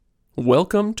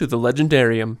Welcome to the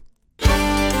Legendarium.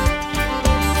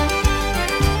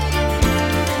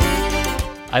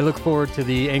 I look forward to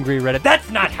the angry Reddit. That's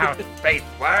not how space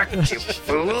works, you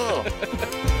fool!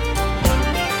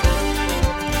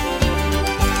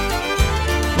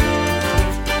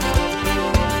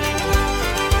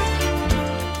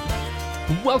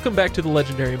 Welcome back to the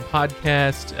Legendarium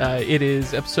podcast. It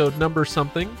is episode number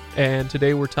something, and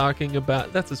today we're talking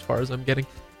about, that's as far as I'm getting,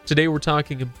 today we're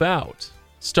talking about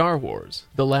Star Wars,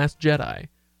 The Last Jedi,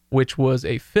 which was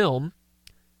a film.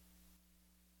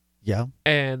 Yeah.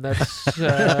 And that's...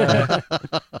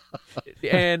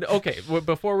 and, okay,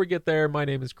 before we get there, my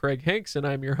name is Craig Hanks, and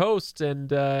I'm your host,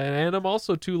 and I'm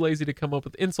also too lazy to come up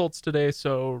with insults today,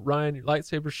 so Ryan, your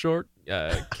lightsaber's short.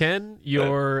 Ken,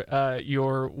 your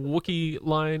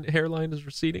Wookiee hairline is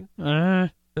receding. Oh,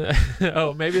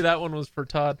 maybe that one was for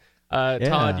Todd. Yeah.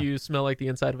 Todd, you smell like the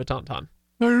inside of a tauntaun.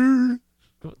 Oh,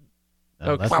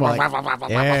 Okay.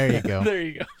 There you go. There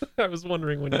you go. I was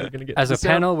wondering when you were going to get As the a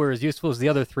sound. panel, we're as useful as the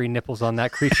other three nipples on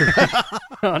that creature.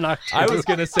 on I was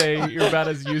going to say you're about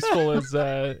as useful as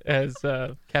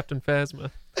Captain Phasma.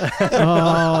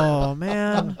 Oh,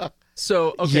 man.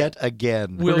 So, okay. Yet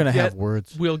again. We're going to have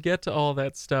words. We'll get to all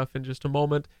that stuff in just a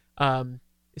moment.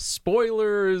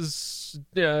 Spoilers,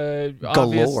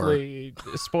 obviously,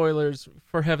 spoilers,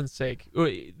 for heaven's sake.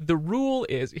 The rule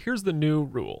is, here's the new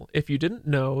rule. If you didn't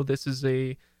know, this is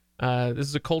a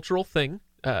cultural thing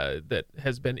that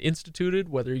has been instituted,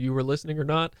 whether you were listening or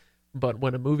not. But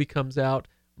when a movie comes out,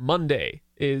 Monday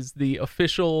is the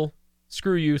official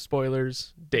screw you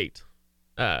spoilers date.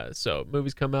 So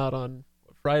movies come out on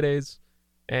Fridays,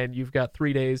 and you've got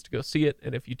 3 days to go see it.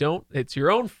 And if you don't, it's your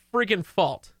own freaking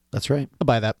fault. That's right. I'll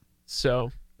buy that.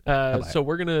 So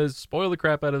we're going to spoil the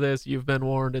crap out of this. You've been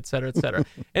warned, et cetera, et cetera.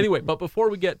 Anyway, but before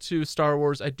we get to Star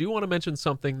Wars, I do want to mention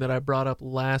something that I brought up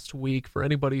last week for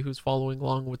anybody who's following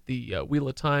along with the Wheel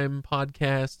of Time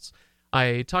podcasts.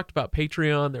 I talked about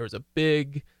Patreon. There was a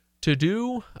big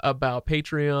to-do about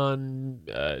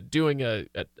Patreon doing a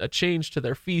change to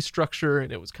their fee structure,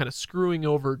 and it was kind of screwing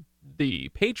over the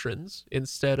patrons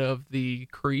instead of the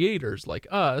creators like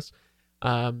us.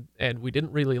 And we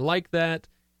didn't really like that,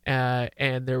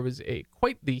 and there was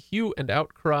quite the hue and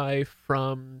outcry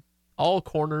from all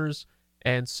corners,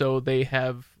 and so they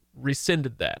have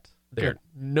rescinded that. They're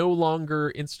no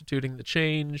longer instituting the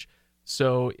change.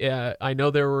 So I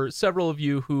know there were several of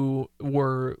you who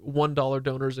were $1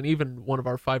 donors, and even one of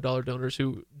our $5 donors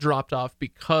who dropped off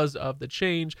because of the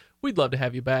change. We'd love to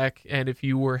have you back, and if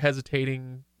you were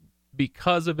hesitating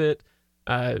because of it,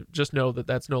 just know that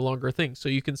that's no longer a thing. So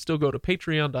you can still go to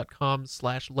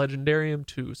patreon.com/legendarium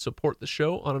to support the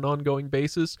show on an ongoing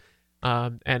basis.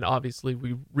 And obviously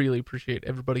we really appreciate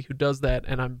everybody who does that.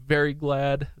 And I'm very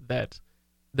glad that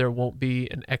there won't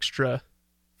be an extra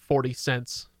 40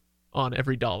 cents on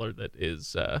every dollar that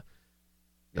is,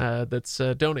 that's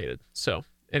donated. So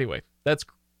anyway, that's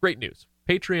great news.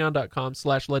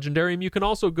 Patreon.com/legendarium. You can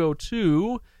also go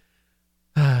to,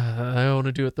 I want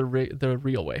to do it the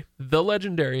real way.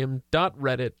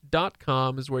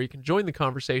 thelegendarium.reddit.com is where you can join the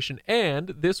conversation,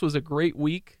 and this was a great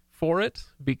week for it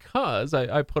because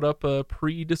I put up a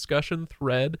pre-discussion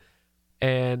thread,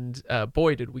 and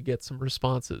boy, did we get some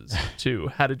responses to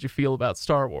how did you feel about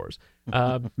Star Wars.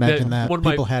 Imagine that. One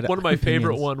People of had my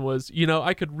favorite opinions. one was,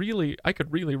 I could really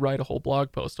write a whole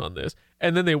blog post on this,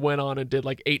 and then they went on and did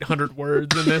like 800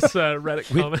 words in this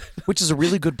Reddit comment, Which is a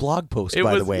really good blog post,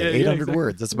 by the way. 800 exactly.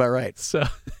 words. That's about right. So,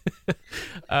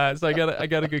 so I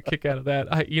got a good kick out of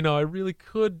that. I really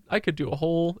could do a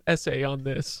whole essay on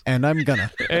this, And I'm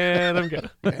gonna. and I'm gonna.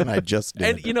 And I just did.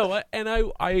 And you know what? And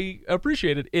I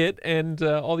appreciated it and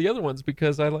all the other ones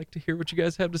because I like to hear what you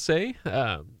guys have to say.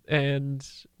 And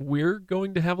we're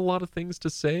going to have a lot of things to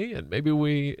say, and maybe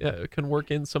we can work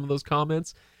in some of those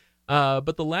comments.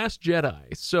 But The Last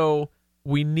Jedi. So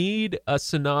we need a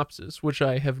synopsis, which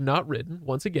I have not written.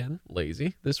 Once again,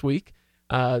 lazy this week.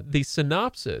 The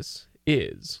synopsis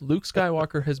is Luke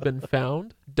Skywalker has been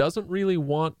found, doesn't really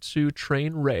want to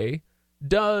train Rey,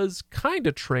 does kind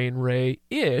of train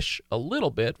Rey-ish a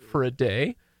little bit for a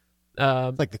day.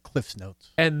 It's like the Cliff's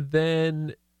Notes. And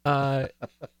then Was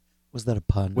that a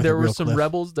pun? With there a were real some cliff.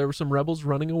 rebels. There were some rebels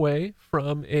running away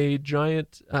from a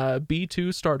giant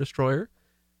B-2 Star Destroyer.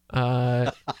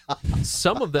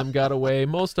 Some of them got away.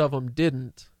 Most of them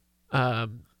didn't.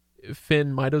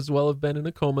 Finn might as well have been in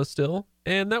a coma still,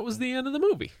 and that was the end of the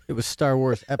movie. It was Star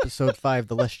Wars Episode 5,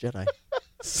 The Last Jedi.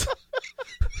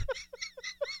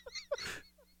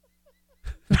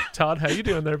 Todd, how you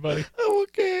doing there, buddy? Oh,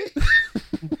 okay.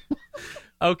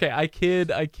 Okay, I kid.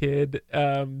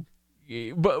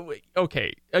 but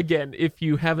okay, again, if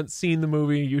you haven't seen the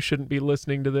movie, you shouldn't be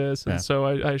listening to this, and so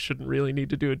I shouldn't really need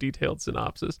to do a detailed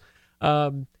synopsis.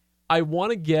 I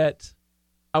want to get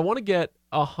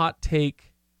a hot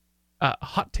take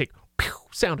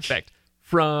sound effect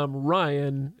from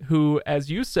Ryan, who,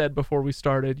 as you said before we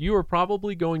started, you are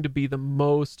probably going to be the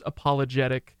most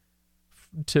apologetic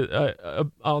to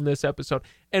on this episode.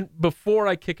 And before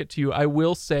I kick it to you, I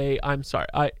will say I'm sorry.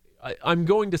 I'm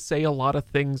going to say a lot of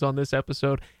things on this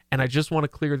episode, and I just want to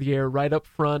clear the air right up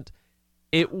front.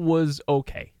 It was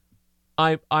okay.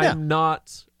 I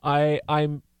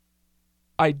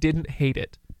didn't hate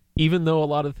it, even though a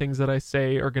lot of things that I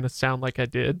say are going to sound like I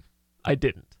did. I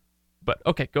didn't. But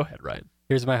okay, go ahead, Ryan.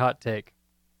 Here's my hot take.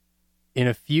 In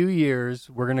a few years,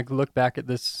 we're going to look back at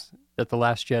The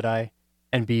Last Jedi,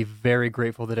 and be very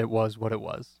grateful that it was what it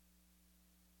was.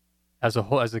 As a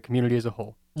whole, as a community as a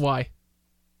whole. Why?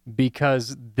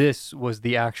 Because this was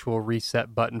the actual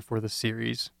reset button for the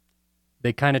series.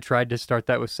 They kind of tried to start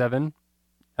that with 7.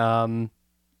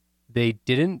 They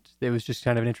didn't. It was just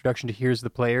kind of an introduction to here's the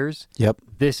players. Yep.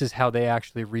 This is how they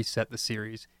actually reset the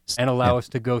series and allow us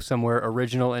to go somewhere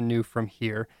original and new from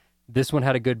here. This one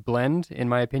had a good blend, in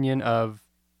my opinion, of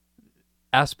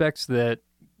aspects that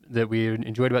we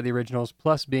enjoyed about the originals,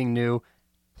 plus being new,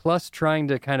 plus trying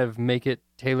to kind of make it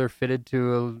tailor-fitted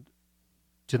to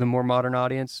the more modern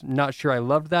audience. Not sure I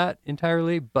loved that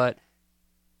entirely, but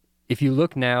if you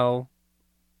look now,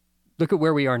 look at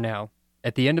where we are now.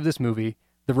 At the end of this movie,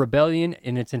 the rebellion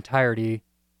in its entirety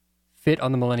fit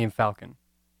on the Millennium Falcon.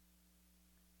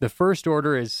 The First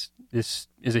Order is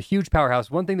a huge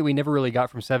powerhouse. One thing that we never really got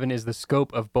from 7 is the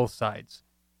scope of both sides.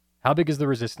 How big is the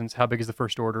Resistance? How big is the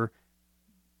First Order?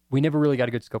 We never really got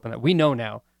a good scope on that. We know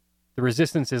now the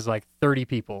Resistance is like 30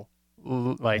 people,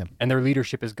 and their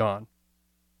leadership is gone.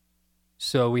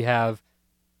 So we have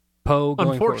Poe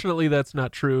going Unfortunately, that's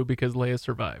not true because Leia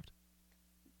survived.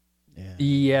 Yeah.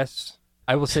 Yes.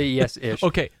 I will say yes-ish.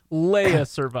 Okay, Leia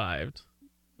survived.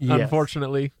 Yes.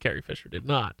 Unfortunately, Carrie Fisher did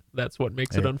not. That's what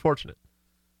makes it unfortunate.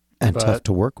 And tough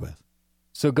to work with.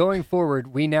 So going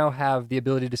forward, we now have the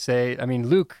ability to say, I mean,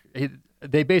 Luke,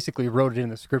 they basically wrote it in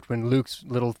the script when Luke's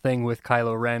little thing with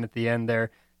Kylo Ren at the end there,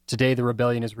 today the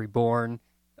rebellion is reborn,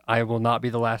 I will not be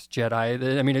the last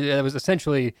Jedi. I mean, it was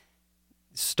essentially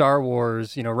Star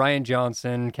Wars, Rian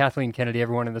Johnson, Kathleen Kennedy,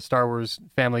 everyone in the Star Wars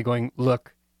family going,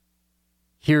 look,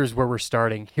 here's where we're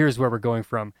starting, here's where we're going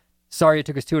from. Sorry it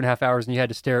took us 2.5 hours and you had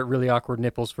to stare at really awkward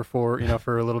nipples for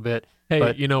for a little bit. Hey,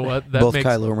 but you know what? Both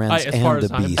Kylo Ren's and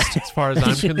the Beast. As far as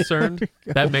I'm concerned,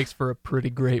 that makes for a pretty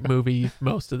great movie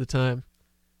most of the time.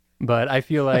 But I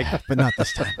feel like... but not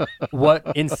this time. What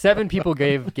in 7 people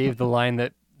gave the line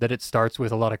that it starts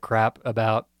with a lot of crap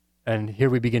about, and here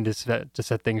we begin to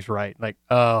set things right. Like,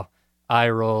 oh, eye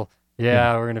roll.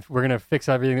 Yeah, we're gonna fix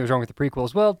everything that was wrong with the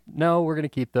prequels. Well, no, we're gonna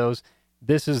keep those.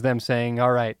 This is them saying,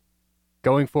 all right,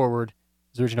 going forward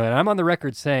is original. And I'm on the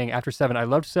record saying after 7, I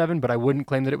loved 7, but I wouldn't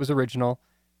claim that it was original.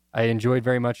 I enjoyed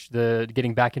very much the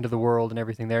getting back into the world and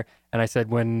everything there. And I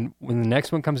said, when the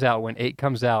next one comes out, when 8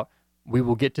 comes out, we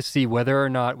will get to see whether or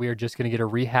not we are just going to get a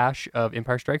rehash of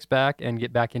Empire Strikes Back and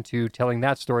get back into telling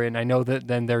that story. And I know that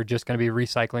then they're just going to be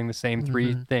recycling the same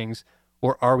 3 things,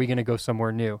 or are we going to go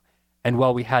somewhere new? And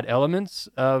while we had elements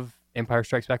of Empire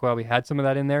Strikes Back, while we had some of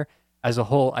that in there, as a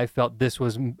whole, I felt this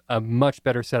was a much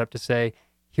better setup to say,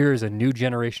 here is a new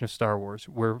generation of Star Wars.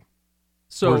 We're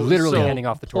literally handing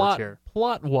off the torch here.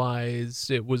 Plot-wise,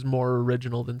 it was more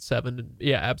original than 7.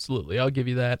 Yeah, absolutely. I'll give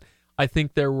you that. I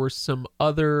think there were some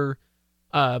other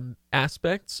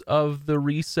aspects of the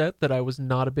reset that I was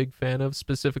not a big fan of,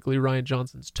 specifically Rian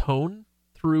Johnson's tone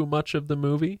through much of the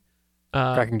movie.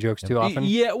 Cracking jokes too often?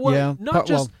 Yeah, well,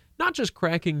 not just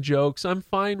cracking jokes. I'm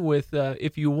fine with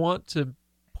if you want to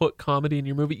put comedy in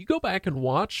your movie, you go back and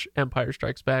watch Empire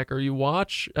Strikes Back, or you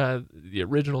watch the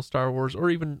original Star Wars,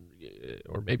 or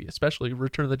maybe especially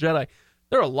Return of the Jedi.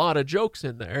 There are a lot of jokes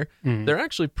in there. They're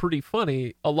actually pretty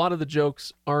funny. A lot of the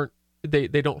jokes they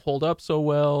don't hold up so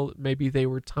well. Maybe they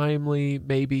were timely.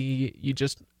 Maybe you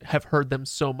just have heard them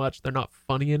so much they're not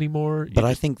funny anymore. But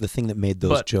I think the thing that made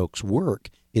those jokes work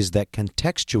is that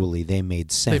contextually they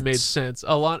made sense. They made sense.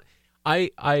 A lot.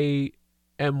 I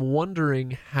am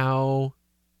wondering how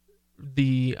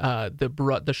the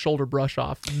shoulder brush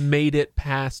off made it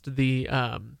past the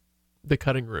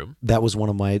cutting room. That was one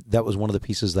of the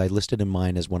pieces that I listed in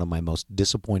mine as one of my most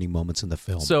disappointing moments in the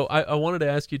film. So I wanted to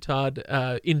ask you, Todd,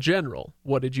 in general,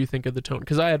 what did you think of the tone?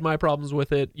 Because I had my problems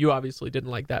with it. You obviously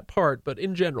didn't like that part, but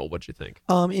in general, what'd you think?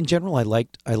 In general, I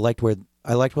liked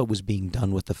what was being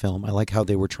done with the film. I like how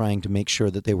they were trying to make sure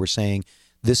that they were saying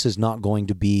this is not going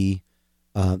to be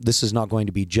This is not going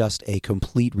to be just a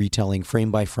complete retelling,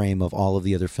 frame by frame, of all of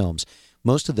the other films.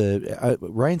 Most of the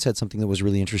Ryan said something that was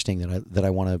really interesting that I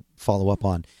want to follow up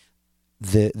on.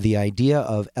 The idea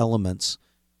of elements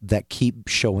that keep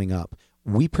showing up.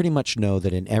 We pretty much know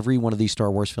that in every one of these Star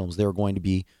Wars films, there are going to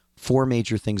be 4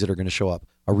 major things that are going to show up: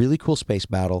 a really cool space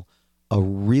battle, a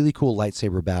really cool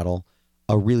lightsaber battle,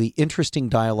 a really interesting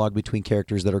dialogue between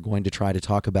characters that are going to try to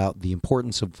talk about the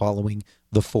importance of following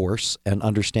the Force and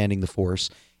understanding the Force,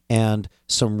 and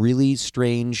some really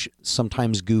strange,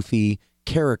 sometimes goofy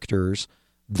characters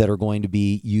that are going to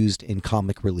be used in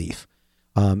comic relief.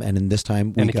 And in this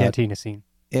time, we and the got cantina scene.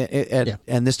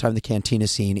 And this time the cantina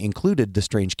scene included the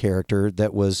strange character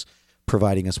that was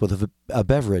providing us with a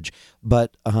beverage.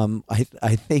 But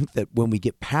I think that when we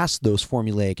get past those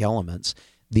formulaic elements,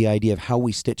 the idea of how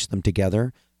we stitch them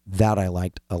together, that I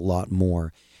liked a lot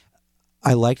more.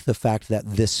 I liked the fact that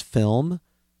this film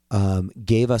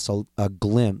gave us a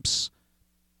glimpse,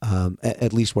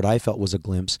 at least what I felt was a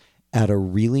glimpse, at a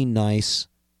really nice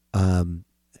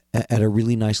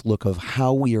look of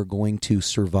how we are going to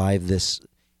survive this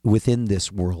within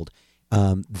this world.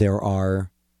 There are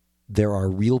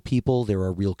real people, there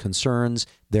are real concerns,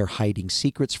 they're hiding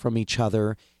secrets from each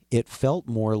other. It felt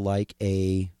more like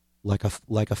a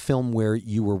film where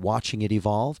you were watching it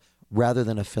evolve, rather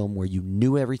than a film where you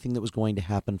knew everything that was going to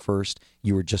happen first.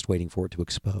 You were just waiting for it to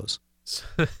expose.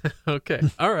 Okay.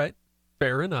 All right.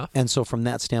 Fair enough. And so from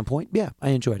that standpoint, yeah, I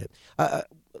enjoyed it.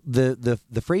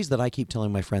 The phrase that I keep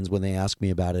telling my friends when they ask me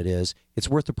about it is, it's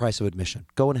worth the price of admission.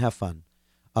 Go and have fun.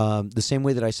 The same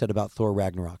way that I said about Thor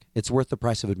Ragnarok. It's worth the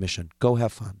price of admission. Go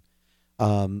have fun.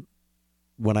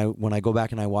 When I go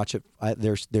back and I watch it,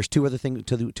 there's two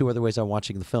other ways I'm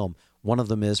watching the film. One of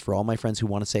them is for all my friends who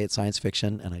want to say it's science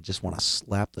fiction, and I just want to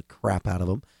slap the crap out of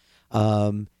them,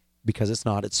 because it's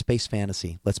not. It's space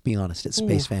fantasy. Let's be honest. It's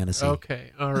space fantasy.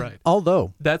 Okay, all right.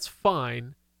 Although that's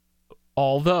fine.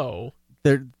 Although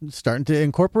they're starting to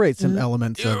incorporate some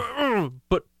elements of,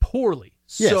 but poorly.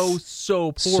 Yes.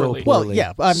 So poorly. So poorly. Well,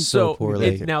 yeah, I'm so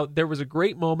poorly. Now there was a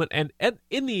great moment, and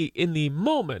in the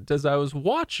moment as I was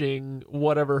watching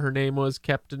whatever her name was,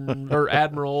 Captain or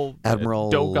Admiral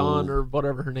Dogon or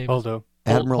whatever her name Holdo.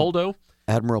 is, Holdo,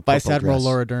 Admiral Vice Purple Admiral Dress.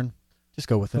 Laura Dern. Just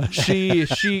go with it.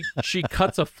 she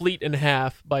cuts a fleet in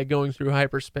half by going through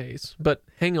hyperspace. But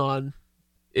hang on.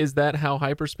 Is that how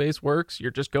hyperspace works? You're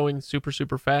just going super,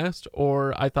 super fast?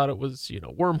 Or I thought it was,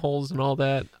 wormholes and all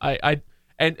that.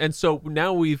 And so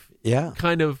now we've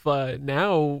kind of,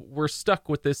 now we're stuck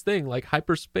with this thing. Like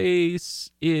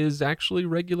hyperspace is actually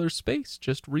regular space,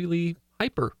 just really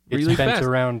hyper, really It's bent fast.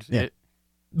 around. Yeah.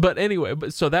 But anyway,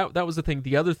 so that was the thing.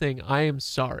 The other thing, I am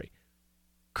sorry.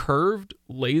 Curved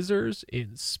lasers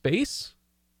in space?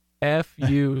 F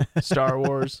you, Star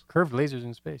Wars. Curved lasers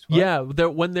in space. What? Yeah,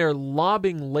 when they're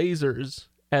lobbing lasers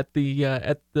at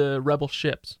the rebel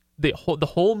ships, the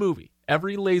whole movie,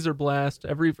 every laser blast,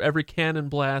 every cannon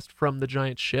blast from the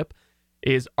giant ship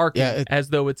is arcing as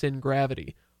though it's in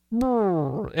gravity. And,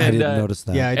 I didn't notice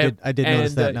that. Yeah, I did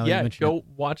notice that. Now that you mention go it.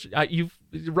 watch.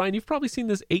 Ryan, you've probably seen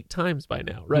this 8 times by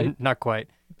now, right? Not quite.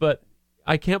 But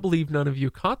I can't believe none of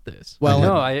you caught this. Well,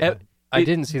 no, I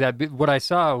didn't see that. But what I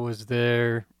saw was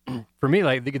for me,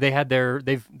 like they had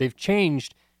they've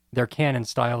changed their cannon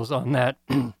styles on that,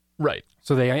 right?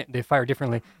 So they fire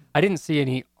differently. I didn't see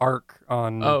any arc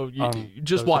on. You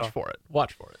just watch for it.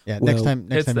 Watch for it. Yeah, Well, next time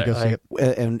you go see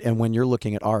it. And when you're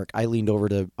looking at arc, I leaned over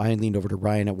to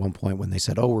Ryan at one point when they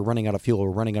said, "Oh, we're running out of fuel.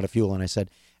 We're running out of fuel." And I said,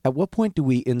 "At what point do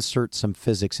we insert some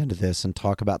physics into this and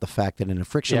talk about the fact that in a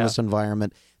frictionless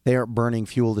environment, they aren't burning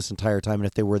fuel this entire time, and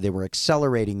if they were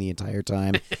accelerating the entire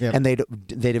time, and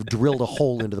they'd have drilled a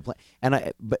hole into the plane."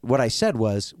 But what I said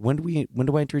was, when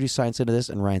do I introduce science into this?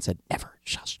 And Ryan said, "Never."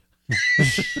 Shush.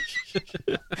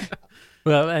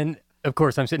 Well, and of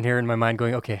course, I'm sitting here in my mind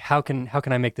going, okay, how can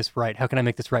I make this right? How can I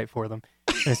make this right for them?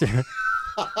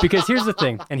 Because here's the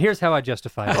thing, and here's how I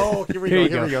justify it. Oh, here we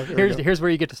go. Here's where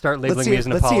you get to start labeling me as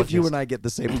an Let's see apologist. if you and I get the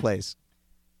same place.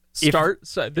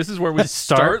 This is where we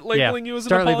start labeling you as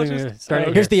an apologist?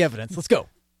 Here's the evidence. Let's go.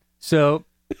 So,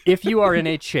 if you are in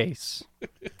a chase,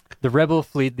 the Rebel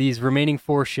fleet, these remaining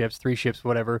 4 ships, 3 ships,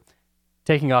 whatever,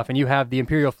 taking off, and you have the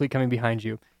Imperial fleet coming behind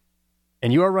you,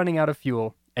 and you are running out of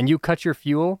fuel, and you cut your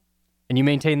fuel, and you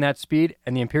maintain that speed,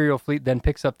 and the Imperial fleet then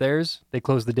picks up theirs, they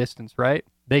close the distance, right?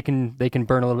 They can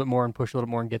burn a little bit more and push a little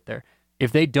more and get there.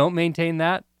 If they don't maintain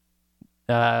that,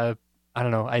 I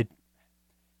don't know.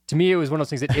 To me, it was one of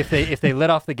those things that if they let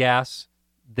off the gas,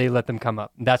 they let them come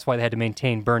up. That's why they had to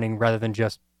maintain burning rather than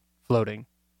just floating.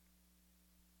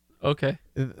 Okay.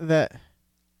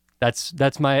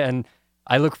 That's my, and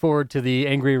I look forward to the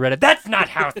angry Reddit. That's not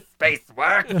how space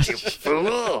works, you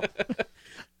fool.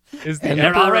 Is the And they're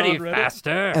Emperor already on Reddit?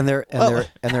 faster. And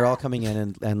they're all coming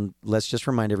in, and let's just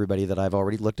remind everybody that I've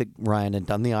already looked at Ryan and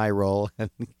done the eye roll.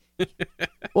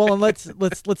 Well, and let's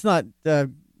not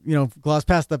gloss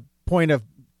past the point of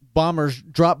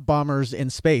drop bombers in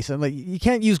space. And like, you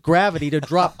can't use gravity to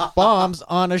drop bombs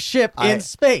on a ship in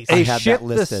space. I A had ship that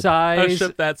the listed. A size,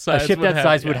 ship that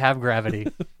size, would have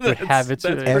gravity. Would have its.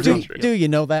 that's Do you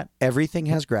know that? Everything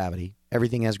has gravity.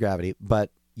 Everything has gravity. But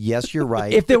yes, you're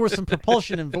right. If there was some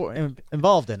propulsion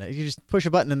involved in it, you just push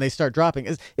a button and they start dropping.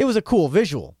 It was a cool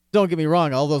visual. Don't get me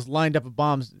wrong. All those lined up of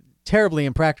bombs, terribly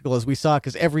impractical as we saw,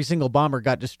 because every single bomber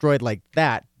got destroyed like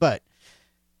that. But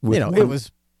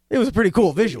it was a pretty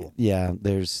cool visual. Yeah,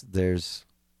 there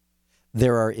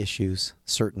are issues,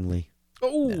 certainly.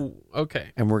 Oh,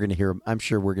 okay. And I'm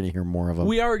sure we're going to hear more of them.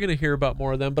 We are going to hear about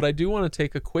more of them, but I do want to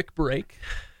take a quick break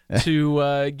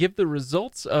to give the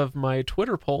results of my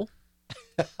Twitter poll.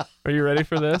 Are you ready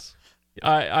for this?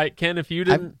 I Ken, if you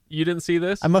didn't see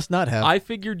this, I must not have. I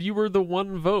figured you were the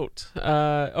one vote.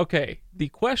 Okay. The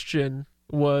question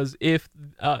was if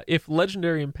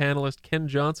legendary and panelist Ken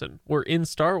Johnson were in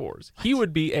Star Wars, he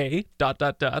would be a ...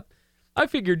 I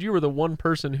figured you were the one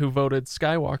person who voted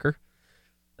Skywalker.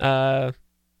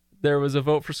 There was a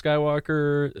vote for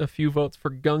Skywalker, a few votes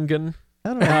for Gungan, I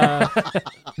don't know.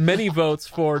 many votes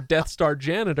for Death Star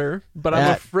Janitor, but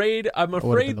I'm afraid been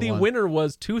the the one. winner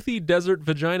was Toothy Desert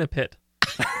Vagina Pit.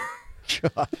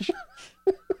 Gosh.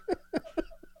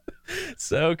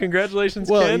 So congratulations,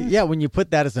 Well, Ken. yeah, when you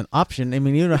put that as an option, I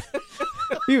mean, even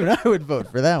I would vote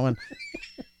for that one.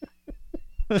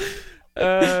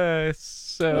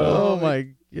 Oh my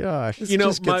gosh. This You know,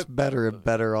 just gets better and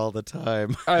better all the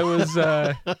time. I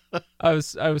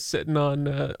was sitting on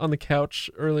the couch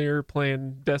earlier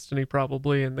playing Destiny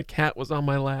probably, and the cat was on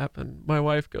my lap, and my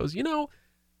wife goes, you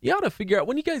ought to figure out,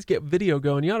 when you guys get video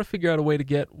going, you ought to figure out a way to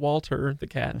get Walter the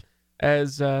cat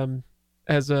as a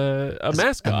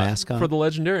mascot for the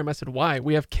Legendarium. I said, why?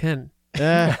 We have Ken.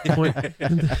 There's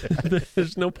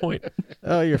no point.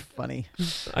 Oh, you're funny.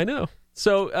 I know.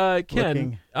 So, Ken,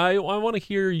 Looking. I want to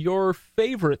hear your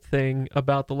favorite thing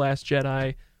about The Last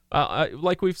Jedi.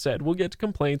 Like we've said, we'll get to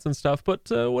complaints and stuff, but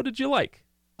what did you like?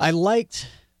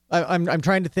 I'm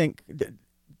trying to think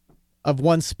of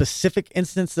one specific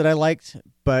instance that I liked,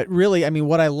 but really, I mean,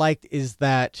 what I liked is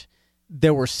that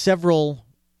there were several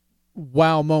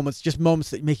wow moments, just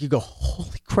moments that make you go,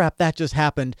 holy crap, that just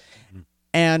happened. Mm-hmm.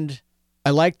 And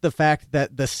I liked the fact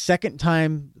that the second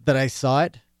time that I saw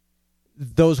it,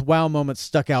 those wow moments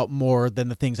stuck out more than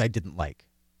the things I didn't like.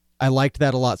 I liked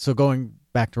that a lot. So going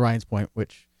back to Ryan's point,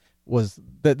 which was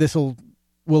that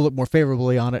we'll look more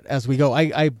favorably on it as we go.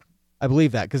 I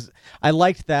believe that because I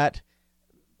liked that.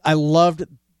 I loved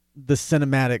the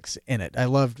cinematics in it.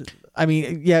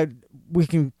 Yeah, we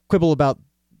can quibble about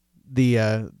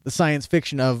the science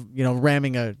fiction of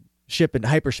ramming a ship into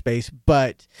hyperspace,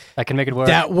 but I can make it work.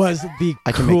 That was the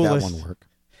I can coolest. make that one work.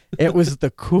 It was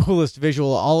the coolest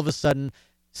visual. All of a sudden,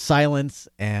 silence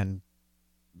and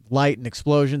light and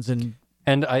explosions and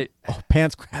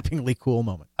pants-crappingly cool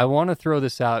moment. I want to throw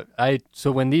this out.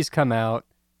 So when these come out,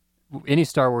 any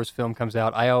Star Wars film comes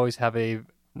out, I always have a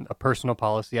personal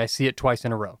policy. I see it twice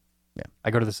in a row. Yeah,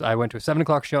 I go to this. I went to a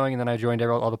 7:00 showing, and then I joined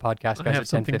all the podcast guys I have at 10:50.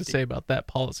 something to say about that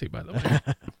policy, by the way.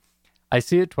 I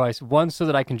see it twice. One, so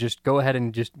that I can just go ahead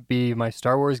and just be my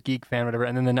Star Wars geek fan, whatever,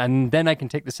 and then I can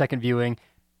take the second viewing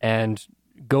and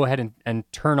go ahead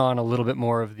and turn on a little bit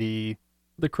more of the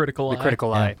critical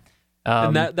eye.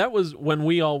 And that was when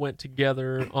we all went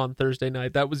together on Thursday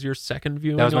night. That was your second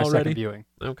viewing already? That was my second viewing.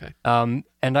 Okay.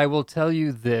 And I will tell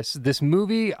you this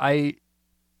movie,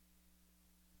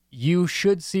 you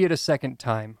should see it a second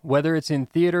time. Whether it's in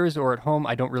theaters or at home,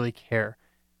 I don't really care.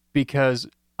 Because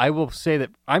I will say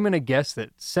that I'm going to guess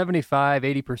that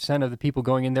 75-80% of the people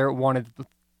going in there wanted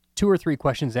 2 or 3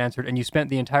 questions answered, and you spent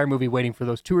the entire movie waiting for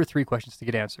those 2 or 3 questions to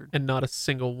get answered. And not a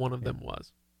single one of them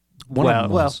was. One of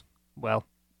them was.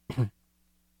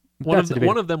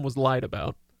 One of them was lied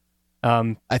about.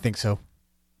 I think so.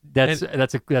 That's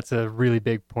a really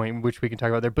big point, which we can talk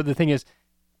about there. But the thing is,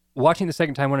 watching the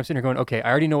second time when I'm sitting here going, okay, I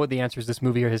already know what the answers this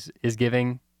movie is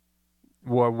giving,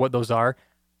 or what those are.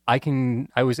 I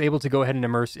was able to go ahead and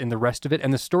immerse in the rest of it,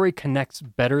 and the story connects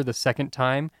better the second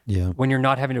time. Yeah. When you're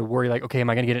not having to worry like, okay, am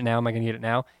I going to get it now? Am I going to get it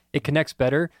now? It connects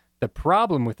better. The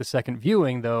problem with the second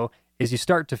viewing, though, is you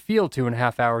start to feel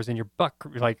 2.5 hours in your butt,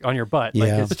 like on your butt. Yeah.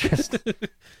 Like it's just.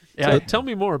 So tell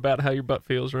me more about how your butt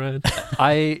feels, Ryan.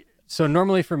 So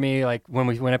normally for me, like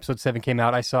when episode 7 came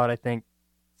out, I saw it, I think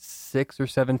 6 or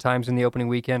 7 times in the opening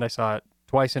weekend. I saw it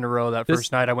twice in a row. That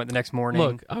first night, I went the next morning.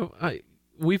 Look,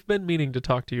 we've been meaning to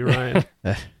talk to you, Ryan.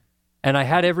 And I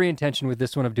had every intention with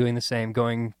this one of doing the same,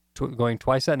 going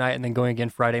twice that night and then going again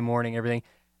Friday morning, everything.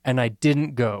 And I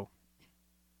didn't go.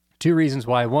 2 reasons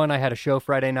why. One, I had a show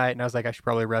Friday night, and I was like, I should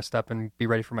probably rest up and be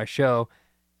ready for my show.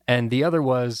 And the other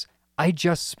was, I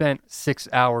just spent 6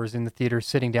 hours in the theater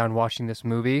sitting down watching this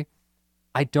movie.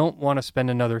 I don't want to spend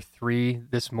another 3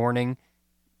 this morning.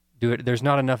 There's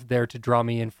not enough there to draw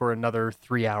me in for another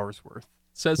 3 hours worth.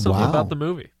 Says something about the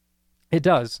movie. It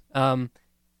does. And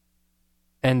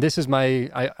this is my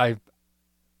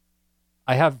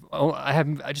I have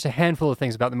just a handful of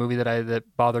things about the movie that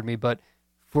bothered me, but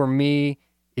for me,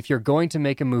 if you're going to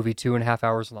make a movie 2.5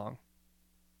 hours long,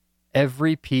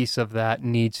 every piece of that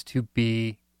needs to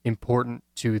be important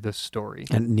to the story.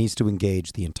 And it needs to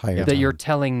engage the entire time. That you're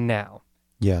telling now.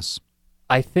 Yes.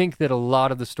 I think that a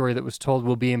lot of the story that was told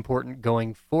will be important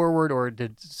going forward, or it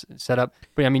did set up.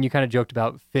 But I mean, you kind of joked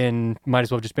about Finn might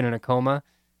as well have just been in a coma.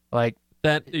 Like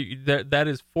that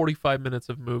is 45 minutes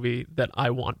of movie that I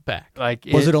want back. Like,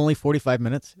 was it only 45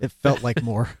 minutes? It felt like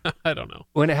more. I don't know.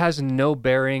 When it has no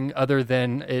bearing other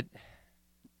than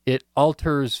it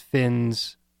alters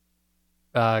Finn's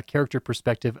character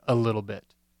perspective a little bit.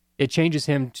 It changes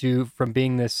him from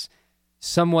being this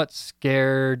somewhat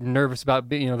scared, nervous about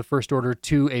the First Order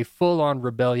to a full-on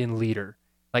rebellion leader.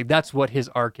 Like, that's what his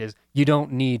arc is. You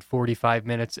don't need 45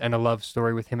 minutes and a love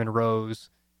story with him and Rose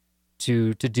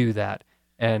to do that.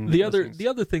 And the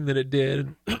other thing that it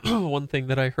did, one thing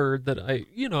that I heard that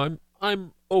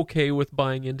I'm okay with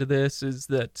buying into this is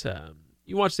that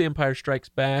you watch The Empire Strikes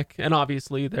Back, and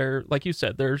obviously there, like you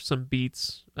said, there's some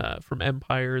beats from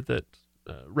Empire that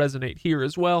resonate here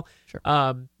as well. Sure.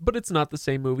 But it's not the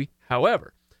same movie.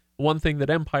 However, one thing that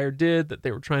Empire did that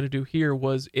they were trying to do here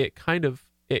was it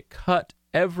cut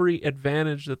every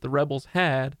advantage that the rebels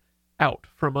had out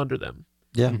from under them.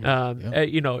 Yeah.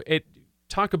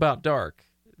 Talk about dark.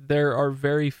 There are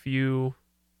very few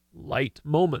light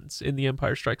moments in The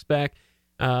Empire Strikes Back.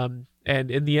 And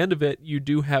in the end of it, you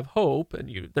do have hope,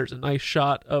 and there's a nice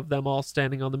shot of them all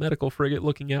standing on the medical frigate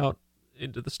looking out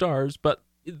into the stars, but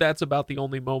that's about the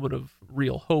only moment of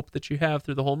real hope that you have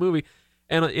through the whole movie.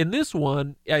 And in this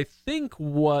one, I think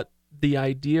what the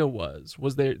idea was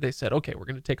they said, okay, we're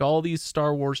going to take all these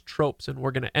Star Wars tropes and we're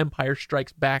going to Empire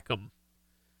Strikes Back them.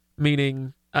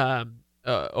 Meaning,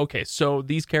 okay, so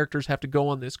these characters have to go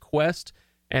on this quest,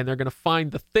 and they're going to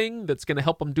find the thing that's going to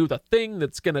help them do the thing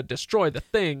that's going to destroy the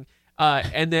thing.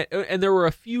 And there were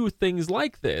a few things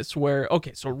like this where,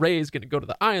 okay, so Rey is going to go to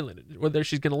the island, and whether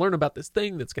she's going to learn about this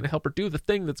thing that's going to help her do the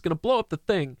thing that's going to blow up the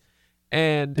thing,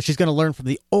 and she's going to learn from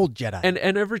the old Jedi. And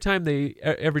every time they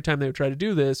would try to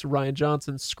do this, Rian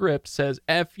Johnson's script says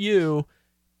 "F you,"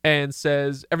 and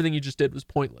says everything you just did was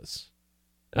pointless.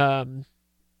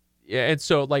 And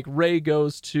so like Rey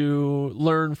goes to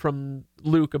learn from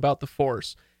Luke about the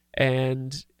Force.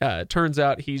 And turns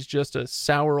out he's just a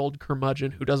sour old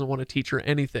curmudgeon who doesn't want to teach her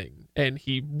anything, and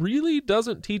he really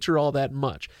doesn't teach her all that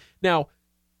much. Now,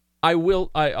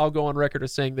 I'll go on record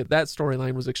as saying that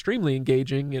storyline was extremely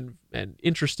engaging and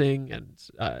interesting, and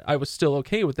I was still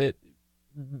okay with it,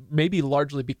 maybe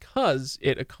largely because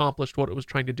it accomplished what it was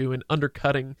trying to do in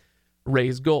undercutting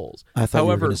Rey's goals. I thought you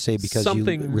were going to say because you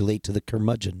relate to the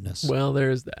curmudgeonness. Well,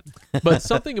 there is that. But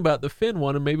something about the Finn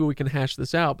one, and maybe we can hash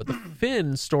this out, but the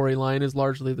Finn storyline is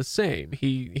largely the same.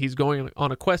 He's going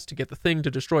on a quest to get the thing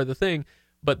to destroy the thing,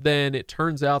 but then it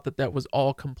turns out that was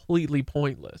all completely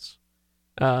pointless.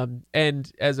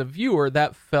 And as a viewer,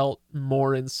 that felt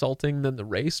more insulting than the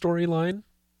Rey storyline.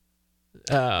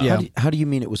 How do you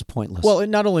mean it was pointless? Well,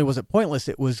 not only was it pointless,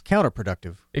 it was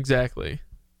counterproductive. Exactly.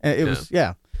 It was.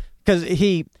 Because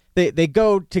they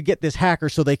go to get this hacker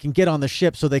so they can get on the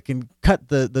ship so they can cut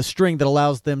the string that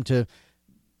allows them to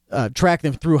track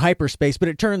them through hyperspace. But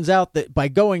it turns out that by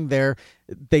going there,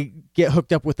 they get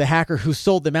hooked up with the hacker who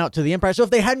sold them out to the Empire. So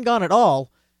if they hadn't gone at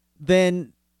all,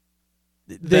 then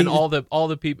all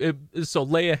the people. So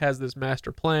Leia has this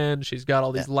master plan. She's got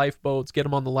all these lifeboats. Get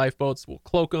them on the lifeboats. We'll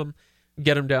cloak them,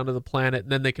 get them down to the planet,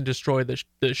 and then they can destroy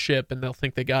the ship, and they'll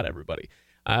think they got everybody.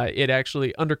 It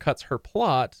actually undercuts her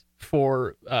plot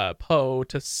for Poe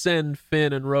to send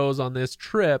Finn and Rose on this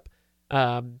trip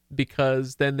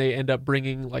because then they end up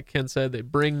bringing, like Ken said, they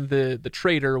bring the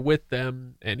traitor with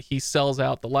them, and he sells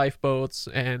out the lifeboats,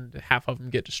 and half of them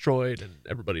get destroyed, and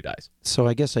everybody dies. So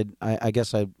I guess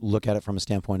I look at it from a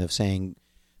standpoint of saying,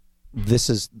 this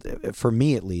is, for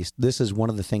me at least, this is one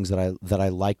of the things that I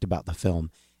liked about the film,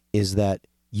 is that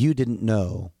you didn't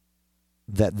know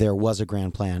that there was a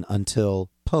grand plan until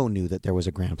Poe knew that there was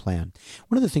a grand plan.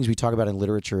 One of the things we talk about in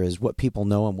literature is what people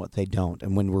know and what they don't.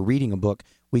 And when we're reading a book,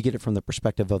 we get it from the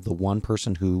perspective of the one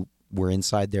person who we're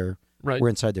inside their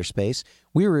space.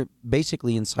 We were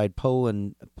basically inside Poe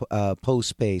and Poe's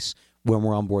space when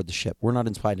we're on board the ship. We're not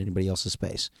inside anybody else's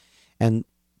space. And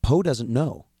Poe doesn't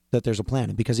know that there's a plan.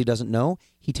 And because he doesn't know,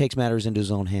 he takes matters into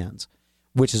his own hands.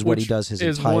 Which is what he does his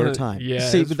entire time. Yeah,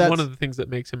 it's one of the things that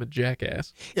makes him a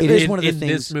jackass. It is one of the things in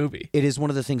this movie. It is one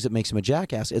of the things that makes him a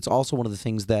jackass. It's also one of the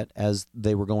things that, as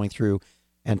they were going through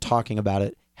and talking about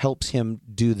it, helps him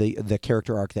do the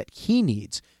character arc that he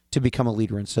needs to become a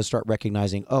leader and to start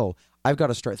recognizing, oh, I've got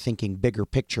to start thinking bigger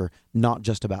picture, not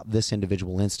just about this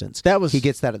individual instance. He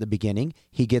gets that at the beginning.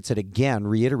 He gets it again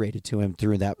reiterated to him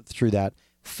through that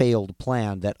failed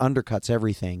plan that undercuts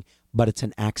everything. But it's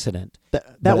an accident.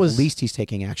 At least he's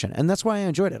taking action, and that's why I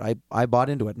enjoyed it. I bought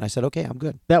into it, and I said, "Okay, I'm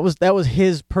good." That was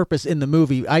his purpose in the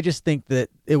movie. I just think that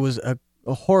it was a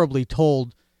horribly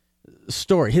told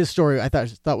story. His story, I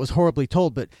thought was horribly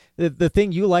told. But the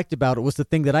thing you liked about it was the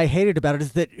thing that I hated about it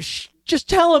is that just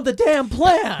tell him the damn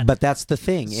plan. But that's the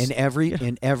thing in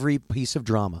every piece of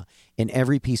drama, in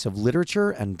every piece of literature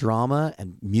and drama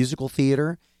and musical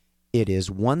theater. It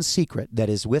is one secret that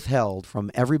is withheld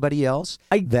from everybody else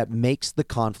that makes the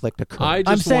conflict occur.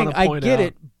 I'm saying I get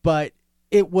it, but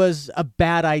it was a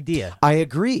bad idea. I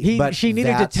agree. She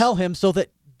needed to tell him so that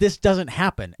this doesn't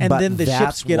happen, and then the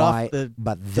ships get off the.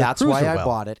 But that's why I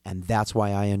bought it, and that's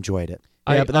why I enjoyed it.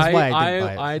 Yeah, but that's why I didn't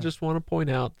buy it. I just want to point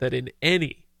out that in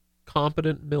any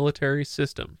competent military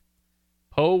system,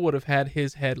 Poe would have had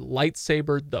his head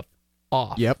lightsabered the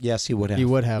off. Yep. Yes, he would have. He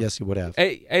would have. Yes, he would have.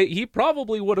 He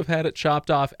probably would have had it chopped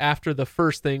off after the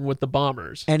first thing with the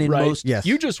bombers. And in most, yes,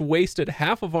 you just wasted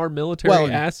half of our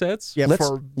military assets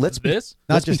for this.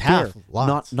 Not just half.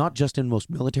 Not just in most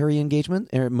military engagement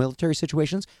or military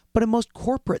situations, but in most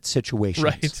corporate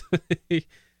situations. Right.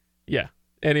 Yeah.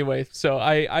 Anyway, so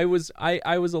I was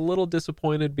a little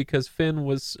disappointed because Poe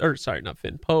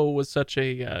was such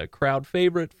a crowd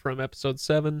favorite from episode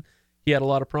 7. He had a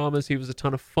lot of promise. He was a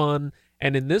ton of fun.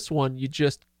 And in this one, you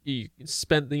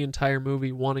spent the entire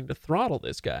movie wanting to throttle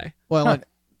this guy. Well,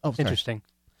 interesting.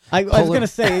 I was going to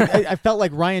say, I felt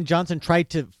like Rian Johnson tried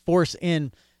to force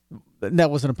in, that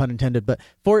wasn't a pun intended, but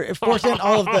force in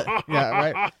all of the,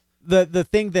 right? The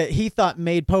thing that he thought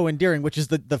made Poe endearing, which is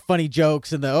the funny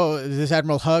jokes and is this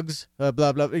Admiral Hugs, blah,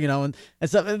 blah, and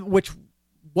stuff, which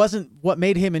wasn't what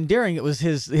made him endearing. It was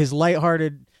his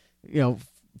lighthearted,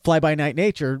 fly-by-night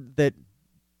nature that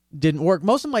didn't work.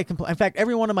 Most of my in fact,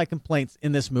 every one of my complaints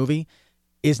in this movie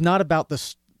is not about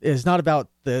the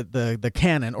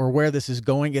canon or where this is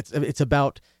going. It's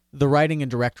about the writing and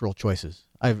directorial choices.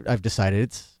 I've decided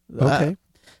it's okay.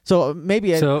 So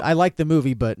maybe I like the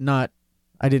movie, but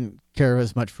I didn't care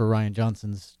as much for Rian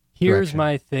Johnson's. Here's direction.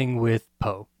 my thing with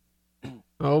Poe.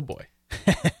 Oh boy.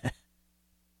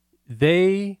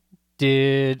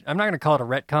 I'm not going to call it a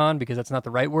retcon because that's not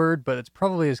the right word, but it's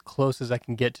probably as close as I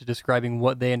can get to describing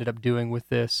what they ended up doing with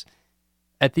this.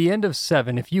 At the end of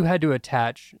 7, if you had to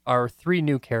attach our 3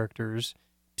 new characters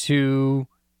to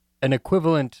an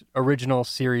equivalent original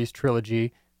series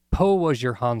trilogy, Poe was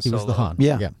your Han Solo. He was the Han.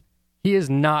 Yeah. He is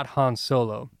not Han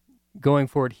Solo. Going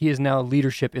forward, he is now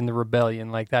leadership in the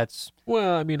rebellion.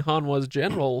 Well, I mean, Han was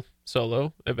General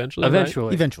Solo eventually.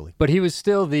 Eventually. But he was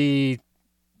still the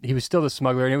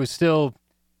smuggler, and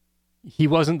he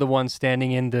wasn't the one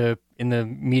standing in the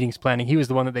meetings planning. He was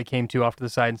the one that they came to off to the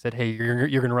side and said, "Hey, you're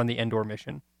going to run the Endor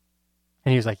mission."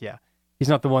 And he was like, "Yeah." He's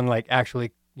not the one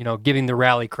actually, giving the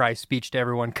rally cry speech to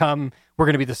everyone. Come, we're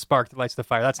going to be the spark that lights the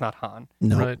fire. That's not Han.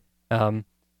 No. Right.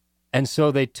 And so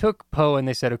they took Poe and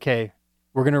they said, "Okay,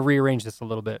 we're going to rearrange this a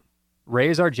little bit. Rey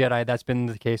is our Jedi. That's been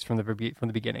the case from the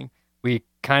beginning. We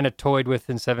kind of toyed with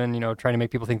in 7, trying to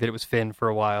make people think that it was Finn for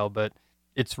a while, but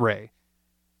it's Rey.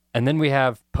 And then we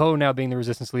have Poe now being the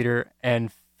Resistance leader, and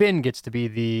Finn gets to be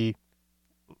the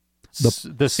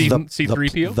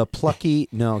C-3PO? The plucky.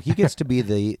 No, he gets to be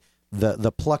the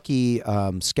plucky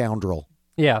scoundrel.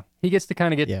 Yeah, he gets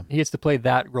to he gets to play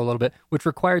that role a little bit, which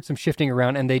required some shifting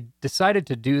around, and they decided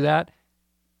to do that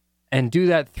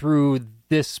through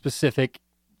this specific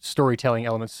storytelling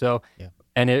element. So,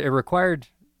 and it required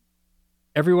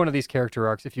every one of these character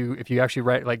arcs. If you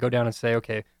actually go down and say,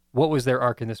 okay, what was their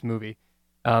arc in this movie?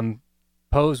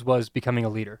 Poe's was becoming a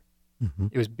leader. Mm-hmm.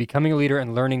 It was becoming a leader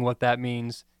and learning what that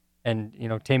means, and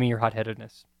taming your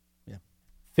hot-headedness. Yeah.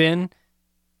 Finn,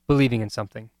 believing in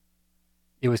something.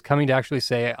 It was coming to actually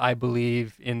say, I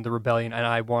believe in the rebellion, and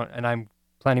I'm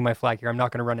planting my flag here. I'm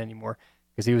not going to run anymore.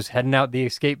 Because he was heading out the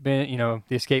escape bin,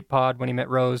 the escape pod when he met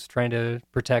Rose, trying to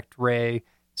protect Rey,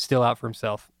 still out for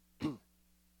himself.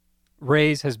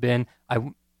 Rey's has been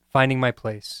finding my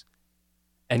place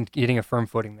and getting a firm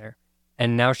footing there.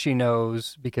 And now she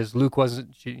knows, because Luke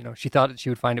wasn't, she thought that she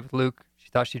would find it with Luke. She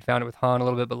thought she'd found it with Han a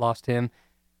little bit, but lost him.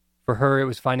 For her, it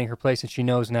was finding her place, and she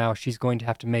knows now she's going to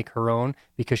have to make her own,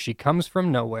 because she comes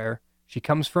from nowhere. She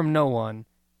comes from no one,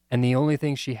 and the only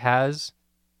thing she has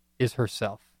is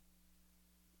herself,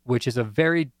 which is a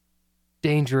very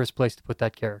dangerous place to put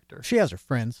that character. She has her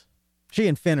friends. She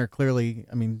and Finn are clearly,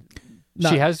 I mean...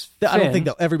 she has Finn. I don't think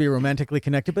they'll ever be romantically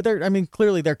connected, but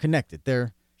clearly they're connected.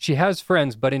 She has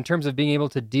friends, but in terms of being able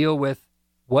to deal with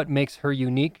what makes her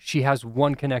unique, she has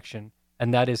one connection,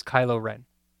 and that is Kylo Ren.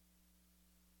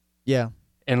 Yeah.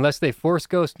 Unless they force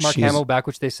ghost Mark Hamill back,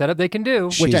 which they set up they can do.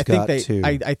 Which I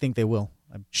think they will.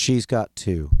 She's got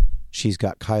two. She's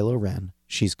got Kylo Ren.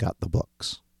 She's got the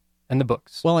books. And the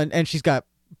books. Well, and she's got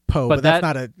Poe, but that's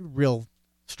not a real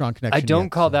strong connection. I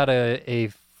don't call that a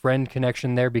friend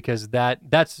connection there, because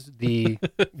that's the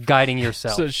guiding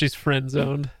yourself. So she's friend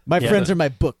zoned. My friends are my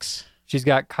books. She's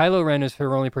got Kylo Ren as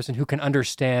her only person who can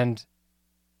understand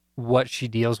what she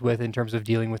deals with in terms of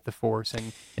dealing with the Force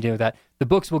and dealing with that. The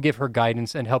books will give her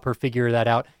guidance and help her figure that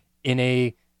out in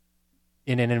an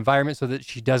environment so that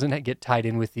she doesn't get tied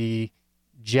in with the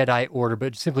Jedi Order,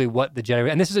 but simply what the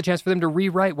Jedi. And this is a chance for them to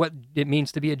rewrite what it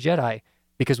means to be a Jedi,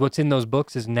 because what's in those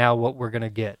books is now what we're going to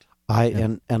get.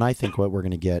 And I think what we're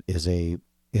going to get is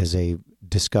a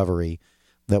discovery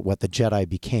that what the Jedi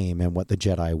became and what the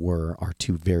Jedi were are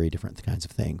two very different kinds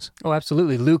of things. Oh,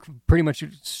 absolutely. Luke pretty much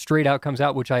straight out comes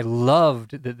out, which I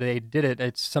loved that they did it.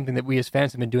 It's something that we as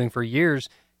fans have been doing for years,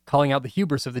 calling out the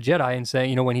hubris of the Jedi and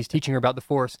saying, when he's teaching her about the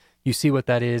Force, you see what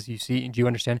that is. Do you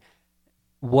understand?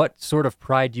 What sort of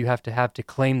pride do you have to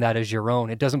claim that as your own?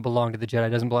 It doesn't belong to the Jedi.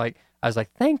 It doesn't belong. I was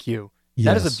like, thank you. Yes.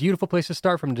 That is a beautiful place to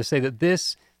start from, to say that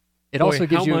this. Also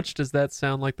gives how much does that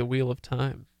sound like the Wheel of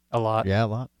Time? A lot. Yeah, a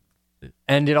lot.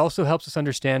 And it also helps us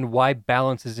understand why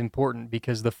balance is important,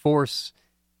 because the Force,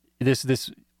 this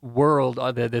world,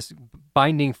 this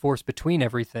binding force between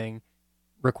everything,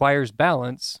 requires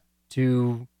balance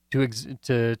to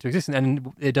exist,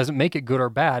 and it doesn't make it good or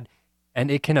bad, and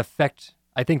it can affect.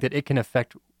 I think that it can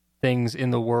affect things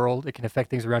in the world. It can affect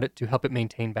things around it to help it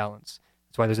maintain balance.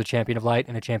 That's why there's a champion of light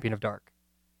and a champion of dark.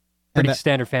 Pretty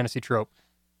standard fantasy trope.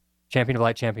 Champion of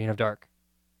light, champion of dark.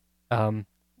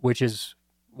 Which is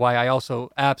why I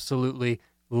also absolutely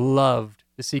loved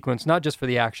the sequence, not just for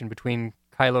the action between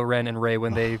Kylo Ren and Rey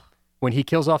when he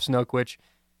kills off Snoke, which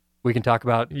we can talk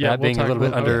about being a little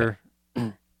bit under.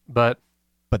 But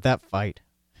that fight.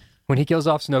 When he kills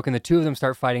off Snoke and the two of them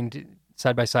start fighting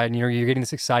side by side, and you're getting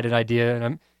this excited idea,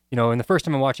 and and the first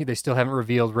time I'm watching, they still haven't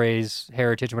revealed Rey's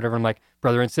heritage and whatever. I'm like,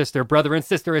 brother and sister,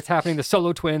 it's happening. The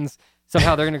Solo twins.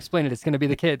 Somehow they're going to explain it. It's going to be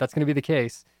the kid. That's going to be the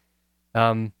case.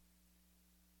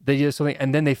 They do something,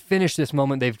 and then they finish this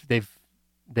moment.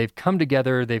 They've come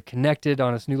together. They've connected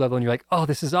on this new level, and you're like, oh,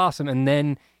 this is awesome. And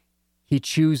then he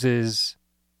chooses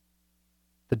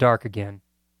the dark again.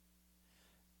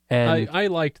 And I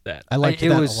liked that. I liked that a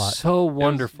lot. It was so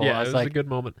wonderful. It was a good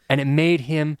moment.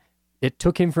 And it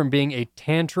took him from being a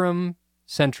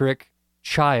tantrum-centric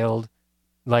child,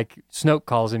 like Snoke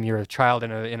calls him, you're a child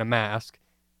in a mask,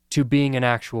 to being an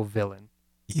actual villain.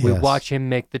 Yes. We watch him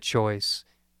make the choice.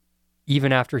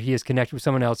 Even after he is connected with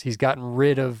someone else, he's gotten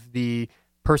rid of the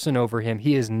person over him.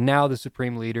 He is now the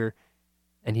supreme leader,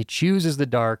 and he chooses the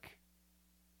dark,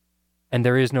 and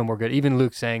there is no more good. Even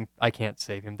Luke saying, I can't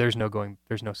save him. There's no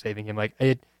saving him.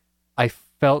 I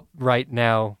felt right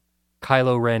now,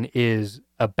 Kylo Ren is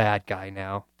a bad guy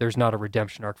now. There's not a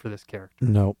redemption arc for this character.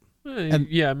 Nope. In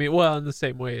the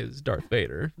same way as Darth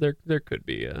Vader, there could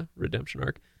be a redemption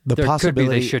arc. There could be,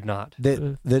 they should not.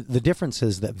 The difference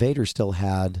is that Vader still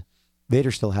had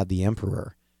the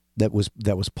Emperor that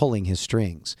was pulling his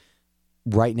strings.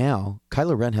 Right now,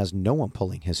 Kylo Ren has no one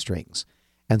pulling his strings.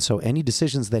 And so any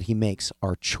decisions that he makes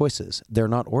are choices. They're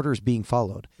not orders being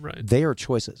followed. Right. They are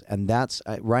choices. And that's,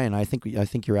 Ryan, I think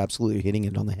you're absolutely hitting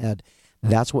it on the head.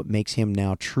 That's what makes him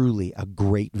now truly a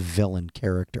great villain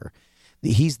character.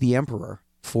 He's the Emperor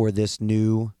for this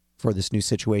new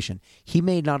situation. He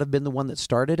may not have been the one that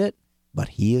started it, but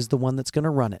he is the one that's going to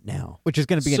run it now. Which is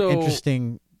going to be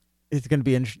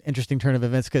an interesting turn of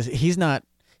events, because he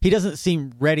doesn't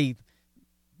seem ready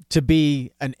to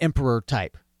be an Emperor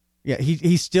type. Yeah,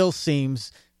 he still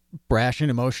seems brash and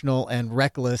emotional and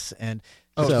reckless, and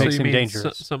so makes you him mean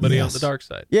dangerous. Somebody on the dark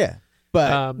side. Yeah,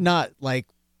 but not like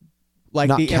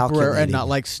not the Emperor, and calculating. not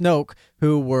like Snoke,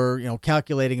 who were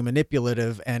calculating and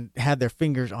manipulative and had their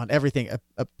fingers on everything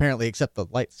apparently except the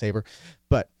lightsaber.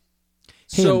 But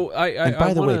Hey, So and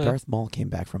by the way, wanna... Darth Maul came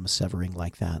back from a severing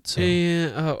like that. So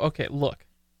okay, look.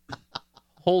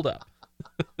 Hold up.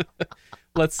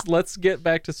 Let's get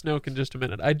back to Snoke in just a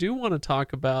minute. I do want to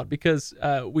talk about, because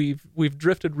we've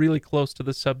drifted really close to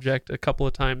the subject a couple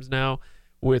of times now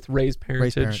with Rey's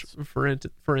parentage, for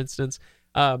instance.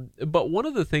 But one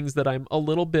of the things that I'm a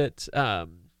little bit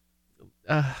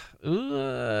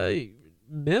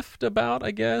miffed about,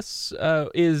 I guess,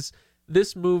 is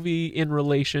this movie in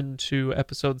relation to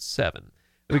Episode 7.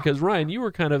 Because Ryan, you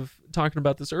were kind of talking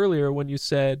about this earlier when you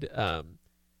said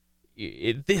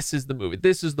this is the movie.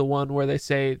 This is the one where they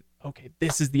say, okay,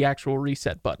 this is the actual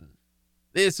reset button.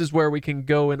 This is where we can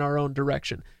go in our own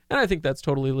direction. And I think that's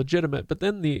totally legitimate. But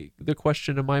then the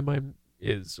question in my mind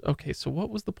is, okay, so what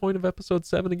was the point of Episode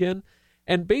 7 again?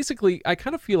 And basically, I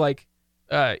kind of feel like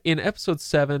in Episode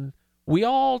 7, we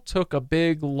all took a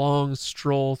big, long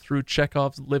stroll through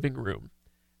Chekhov's living room.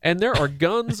 And there are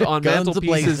guns on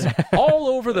mantelpieces all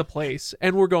over the place.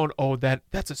 And we're going, oh,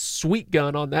 that's a sweet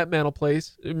gun on that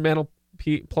mantelpiece,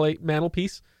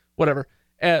 whatever.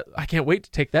 I can't wait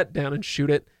to take that down and shoot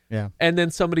it. Yeah. And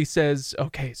then somebody says,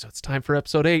 okay, so it's time for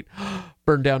Episode 8.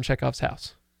 Burn down Chekhov's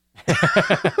house.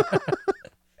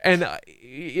 And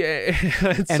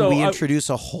so we introduce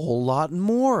a whole lot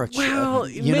more. Well,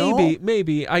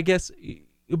 maybe, I guess,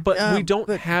 but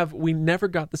we never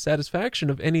got the satisfaction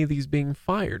of any of these being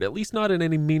fired, at least not in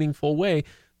any meaningful way.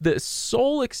 The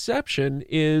sole exception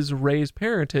is Rey's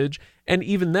parentage, and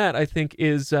even that, I think,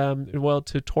 is,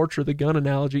 to torture the gun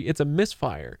analogy, it's a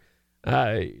misfire.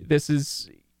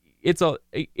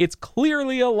 It's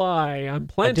clearly a lie. I'm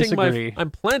planting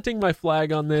my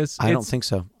flag on this. I don't think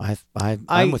so.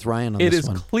 I'm with Ryan on this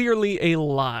one. It is clearly a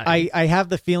lie. I have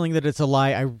the feeling that it's a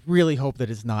lie. I really hope that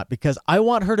it's not, because I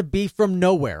want her to be from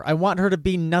nowhere. I want her to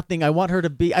be nothing. I don't want her to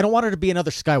be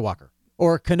another Skywalker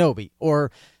or Kenobi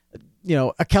or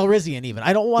a Calrissian even.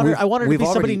 I want her to be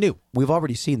somebody new. We've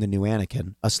already seen the new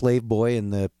Anakin, a slave boy in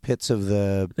the pits of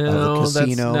the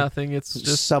casino. That's nothing. It's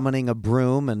just summoning a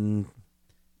broom, and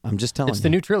I'm just telling you. It's the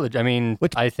new trilogy. I mean,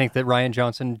 I think that Rian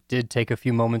Johnson did take a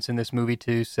few moments in this movie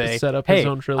to say, set up hey, his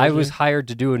own trilogy. I was hired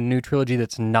to do a new trilogy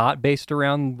that's not based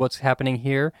around what's happening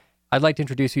here. I'd like to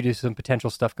introduce you to some potential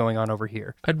stuff going on over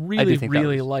here. I'd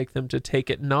really like them to take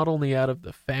it not only out of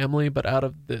the family, but out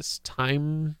of this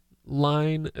timeline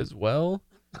as well.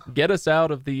 Get us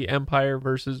out of the Empire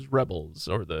versus Rebels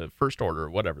or the First Order, or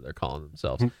whatever they're calling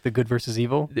themselves. The good versus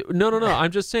evil? No.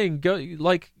 I'm just saying,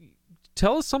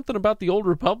 tell us something about the Old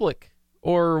Republic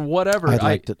or whatever. I'd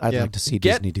like to see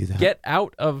Disney do that. Get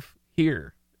out of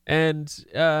here and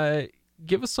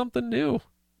give us something new.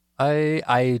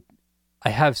 I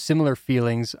have similar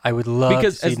feelings. I would love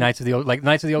to see Knights of the Old Republic.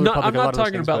 I'm not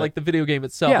talking about the video game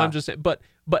itself. Yeah. I'm just saying,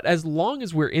 but as long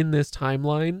as we're in this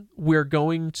timeline, we're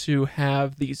going to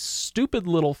have these stupid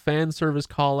little fan service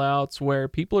call outs where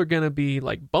people are going to be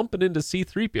bumping into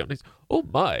C-3PO and he's, oh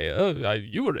my,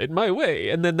 you were in my way.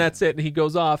 And then that's it. And he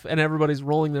goes off and everybody's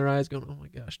rolling their eyes going, oh my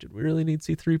gosh, did we really need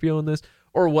C-3PO in this?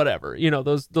 Or whatever,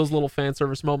 those little fan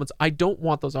service moments. I don't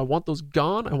want those. I want those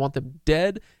gone. I want them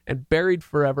dead and buried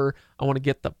forever. I want to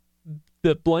get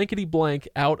the blankety blank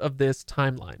out of this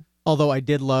timeline. Although I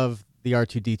did love the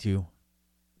R2-D2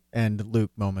 and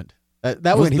Luke moment.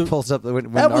 That was when he pulls up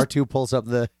when R2 pulls up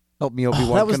the "Help me,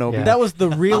 Obi-Wan Kenobi." That was the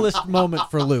realest moment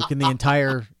for Luke in the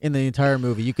entire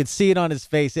movie. You could see it on his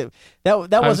face. That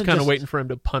wasn't. I was kind of waiting for him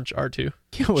to punch R2.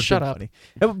 Shut up.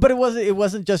 But it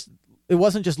wasn't just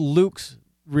Luke's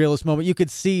realest moment. You could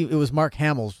see it was Mark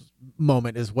Hamill's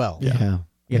moment as well. Yeah.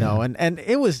 And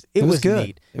it was good.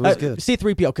 neat. It was good.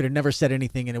 C-3PO could have never said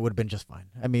anything and it would have been just fine.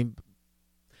 I mean,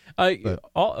 by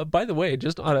the way,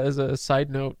 just as a side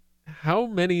note, how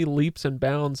many leaps and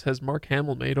bounds has Mark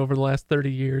Hamill made over the last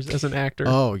 30 years as an actor?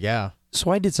 Oh, yeah.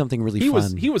 So I did something really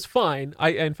fun. He was fine.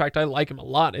 In fact, I like him a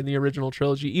lot in the original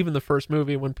trilogy. Even the first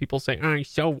movie, when people say, "Oh, he's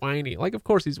so whiny," of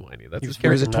course he's whiny. That's his character.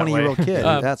 He was a 20-year-old kid.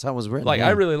 That's how it was written.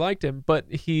 I really liked him,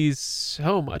 but he's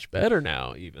so much better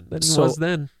now, even than he was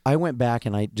then. I went back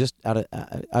and I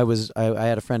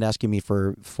had a friend asking me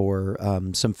for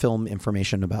some film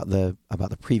information about the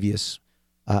previous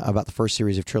about the first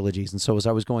series of trilogies, and so as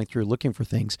I was going through looking for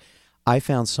things, I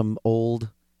found some old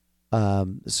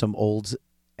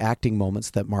acting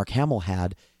moments that Mark Hamill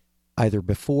had either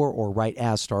before or right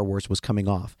as Star Wars was coming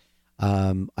off.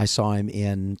 I saw him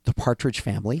in The Partridge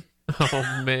Family.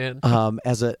 Oh man!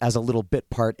 As a little bit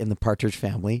part in The Partridge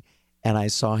Family, and I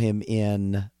saw him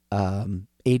in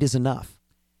 8 is Enough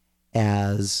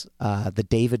as the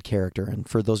David character. And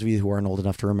for those of you who aren't old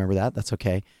enough to remember that, that's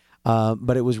okay.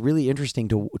 But it was really interesting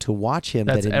to watch him.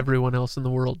 That's everyone else in the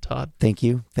world, Todd. Thank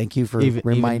you for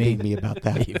reminding me about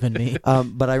that. Even me.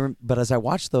 But as I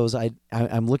watch those,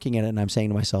 I'm looking at it and I'm saying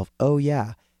to myself, oh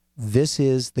yeah, this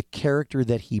is the character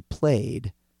that he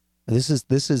played. This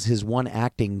is his one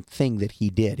acting thing that he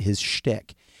did, his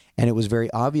shtick, and it was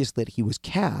very obvious that he was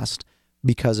cast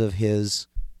because of his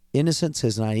innocence,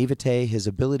 his naivete, his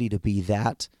ability to be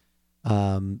that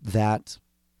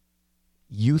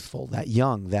youthful, that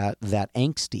young, that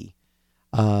angsty,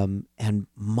 and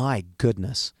my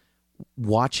goodness,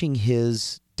 watching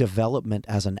his development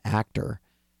as an actor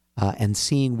and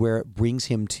seeing where it brings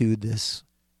him to this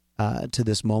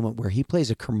moment where he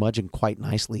plays a curmudgeon quite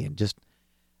nicely, and just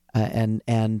and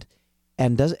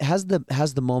has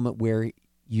the moment where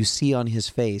you see on his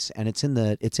face, and it's in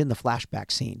the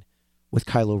flashback scene with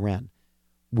Kylo Ren,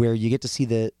 where you get to see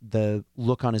the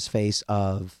look on his face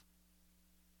of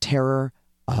terror,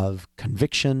 of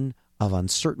conviction, of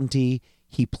uncertainty.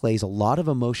 He plays a lot of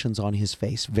emotions on his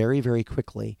face very, very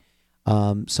quickly.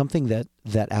 Something that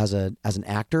as an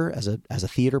actor, as a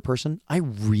theater person, I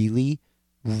really,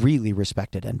 really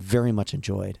respected and very much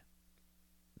enjoyed.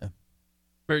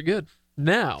 Very good.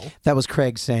 Now that was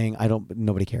Craig saying,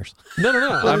 nobody cares. No.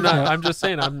 I'm not. I'm just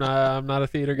saying I'm not a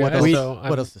theater guy.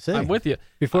 What else to say? I'm with you.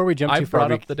 Before we jump too far, I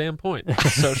brought up the damn point.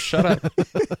 So shut up.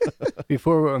 We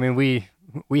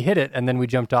hit it and then we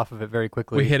jumped off of it very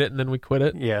quickly. We hit it and then we quit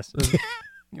it. Yes.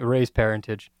 Raised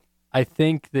parentage. I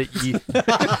think that you.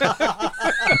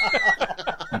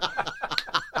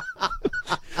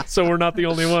 So we're not the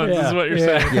only ones. Is what you're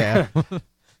saying. Yeah.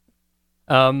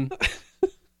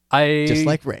 Just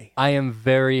like Ray. I am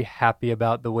very happy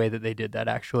about the way that they did that,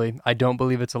 actually. I don't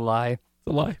believe it's a lie. It's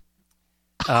a lie.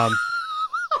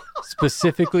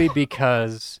 Specifically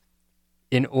because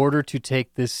in order to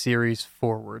take this series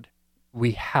forward,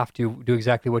 we have to do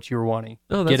exactly what you were wanting.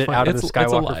 Oh, that's get it fine. out of the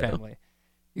Skywalker lie, family.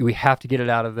 We have to get it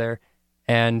out of there.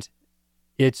 And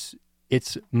it's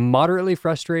moderately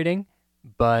frustrating,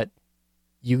 but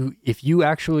if you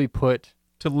actually put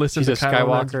to listen to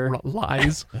Skywalker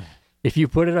lies. If you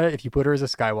put her as a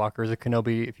Skywalker, as a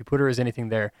Kenobi, if you put her as anything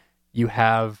there, you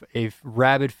have a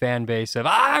rabid fan base of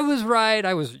I was right,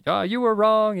 you were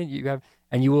wrong,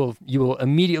 and you will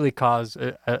immediately cause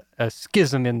a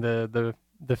schism in the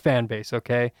fan base.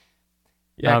 Okay.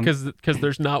 Yeah, because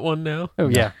there's not one now. Oh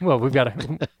yeah. Well, we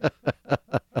definitely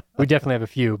have a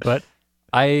few, but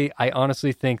I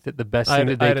honestly think that the best thing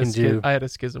that they can do. I had a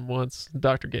schism once. The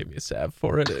doctor gave me a salve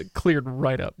for it. It cleared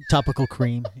right up. Topical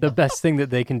cream. The best thing that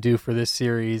they can do for this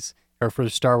series, or for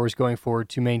Star Wars going forward,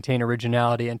 to maintain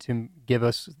originality and to give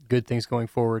us good things going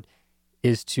forward,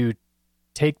 is to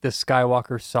take the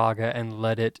Skywalker saga and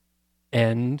let it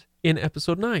end in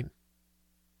Episode 9.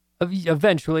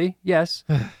 Eventually, yes,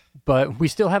 but we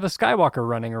still have a Skywalker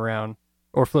running around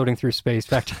or floating through space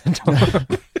back to the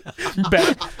door.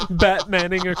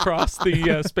 Batmaning across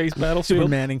the space battlefield.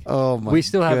 Supermaning. Oh my! We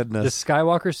still have goodness. the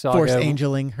Skywalker saga. Force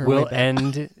angeling her will way back.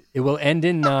 end. It will end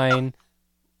in 9,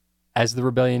 as the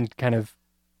rebellion kind of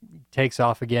takes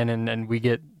off again, and we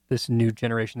get this new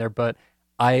generation there. But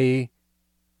as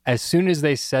soon as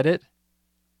they said it,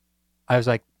 I was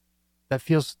like, that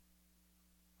feels.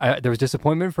 There was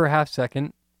disappointment for a half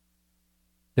second.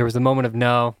 There was a moment of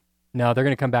no, they're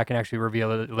going to come back and actually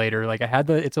reveal it later. Like I had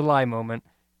it's a lie moment.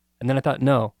 And then I thought,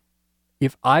 no,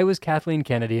 if I was Kathleen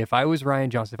Kennedy, if I was Rian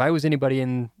Johnson, if I was anybody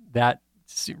in that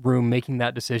room making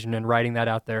that decision and writing that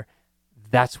out there,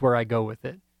 that's where I go with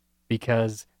it,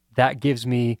 because that gives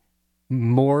me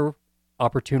more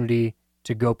opportunity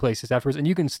to go places afterwards. And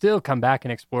you can still come back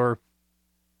and explore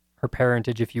her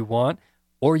parentage if you want,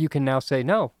 or you can now say,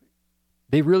 no,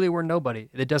 they really were nobody.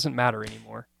 It doesn't matter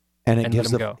anymore. And it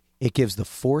gives the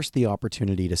Force the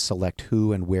opportunity to select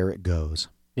who and where it goes.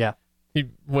 Yeah.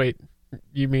 Wait,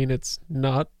 you mean it's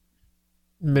not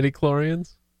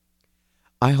midichlorians?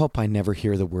 I hope I never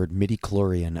hear the word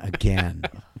midichlorian again.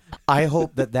 I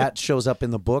hope that shows up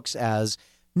in the books as,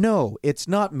 no, it's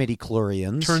not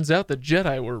midichlorians. Turns out the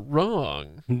Jedi were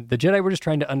wrong. The Jedi were just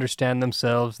trying to understand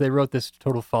themselves. They wrote this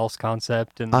total false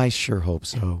concept. And I sure hope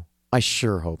so.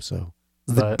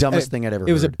 The dumbest thing I'd ever heard.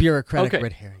 It was a bureaucratic okay.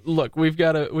 red herring. Look, we've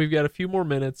got a few more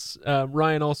minutes.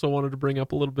 Ryan also wanted to bring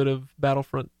up a little bit of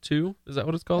Battlefront 2. Is that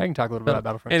what it's called? I can talk a little bit about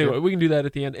Battlefront 2. Anyway, we can do that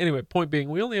at the end. Anyway, point being,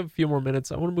 we only have a few more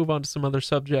minutes. I want to move on to some other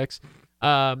subjects.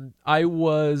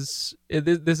 This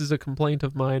is a complaint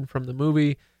of mine from the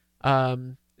movie.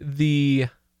 The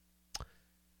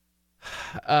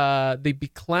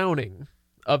beclowning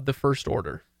of the First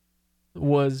Order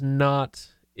was not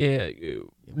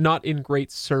in great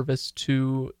service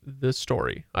to the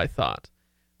story, I thought.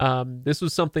 This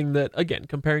was something that, again,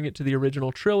 comparing it to the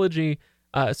original trilogy,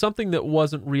 something that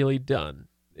wasn't really done.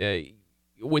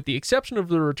 With the exception of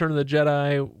the Return of the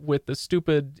Jedi, with the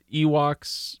stupid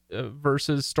Ewoks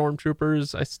versus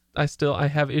stormtroopers, I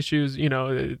have issues,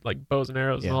 like bows and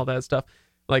arrows and all that stuff.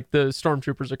 Like the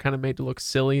stormtroopers are kind of made to look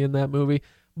silly in that movie.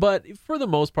 But for the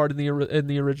most part, in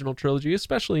the original trilogy,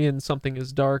 especially in something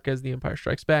as dark as The Empire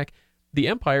Strikes Back, the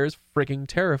Empire is frigging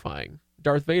terrifying.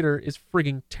 Darth Vader is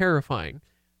frigging terrifying.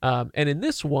 And in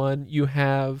this one, you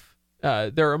have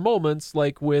there are moments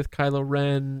like with Kylo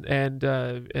Ren and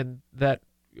that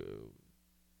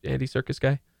Andy Serkis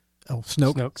guy. Oh,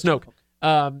 Snoke.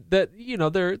 That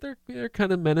they're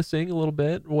kind of menacing a little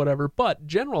bit, whatever. But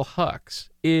General Hux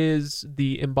is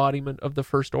the embodiment of the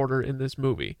First Order in this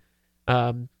movie,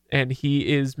 and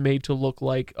he is made to look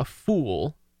like a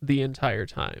fool the entire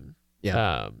time.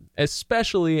 Yeah.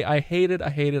 Especially, I hated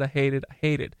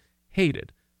the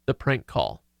prank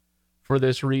call for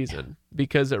this reason,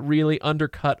 because it really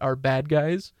undercut our bad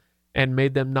guys and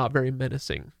made them not very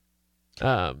menacing.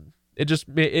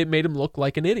 It made him look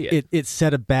like an idiot. It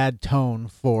set a bad tone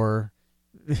for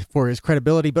his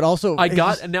credibility, but also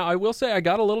now I will say I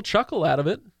got a little chuckle out of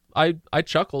it. I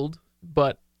chuckled,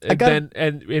 but then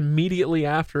immediately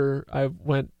after I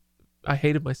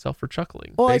hated myself for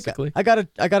chuckling. Well, basically, I got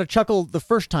a chuckle the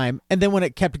first time, and then when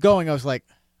it kept going, I was like,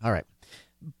 all right.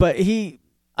 But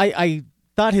I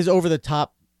thought his over the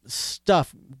top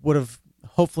stuff would have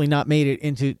hopefully not made it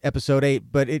into episode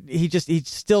 8, but he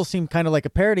still seemed kind of like a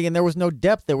parody, and there was no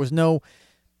depth, there was no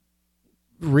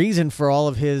reason for all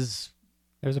of his.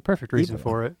 There's a perfect reason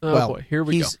for it. Oh boy, here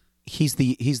we go. He's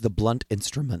the blunt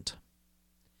instrument.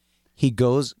 He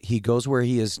goes where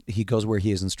he is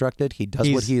instructed. He does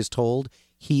what he is told.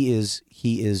 He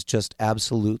is just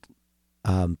absolute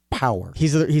power.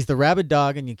 He's the rabid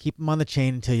dog, and you keep him on the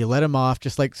chain until you let him off,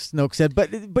 just like Snoke said.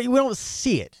 But we don't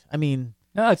see it. I mean,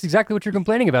 no, that's exactly what you're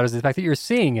complaining about, is the fact that you're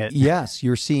seeing it. Yes,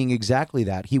 you're seeing exactly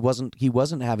that. He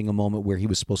wasn't having a moment where he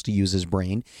was supposed to use his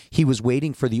brain. He was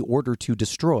waiting for the order to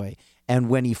destroy. And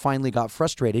when he finally got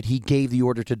frustrated, he gave the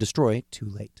order to destroy. Too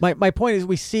late. My point is,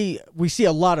 we see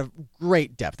a lot of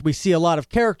great depth. We see a lot of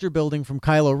character building from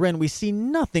Kylo Ren. We see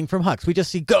nothing from Hux. We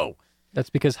just see go. That's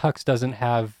because Hux doesn't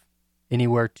have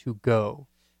anywhere to go,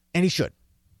 and he should.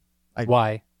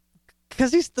 Why?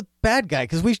 Because he's the bad guy.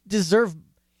 Because we deserve.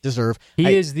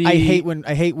 He is the. I hate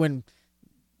when.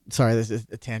 Sorry, this is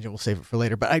a tangent. We'll save it for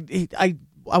later. But I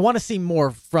want to see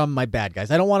more from my bad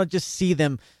guys. I don't want to just see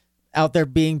them out there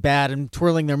being bad and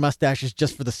twirling their mustaches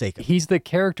just for the sake of it. He's the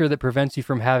character that prevents you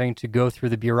from having to go through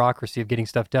the bureaucracy of getting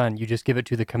stuff done. You just give it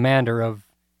to the commander of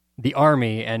the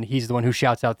army, and he's the one who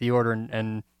shouts out the order,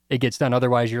 and it gets done.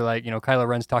 Otherwise, you're like, Kylo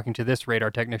Ren's talking to this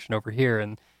radar technician over here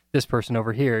and this person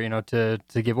over here, to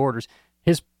give orders.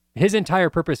 His entire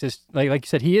purpose is, like you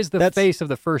said, he is the face of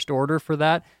the First Order for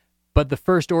that, but the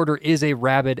First Order is a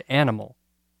rabid animal.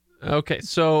 Okay,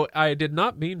 so I did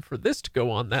not mean for this to go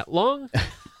on that long.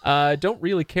 I don't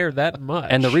really care that much.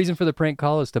 And the reason for the prank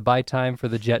call is to buy time for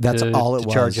the jet to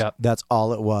charge up. That's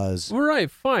all it was. Right,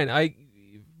 fine. I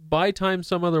buy time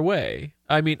some other way.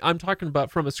 I mean, I'm talking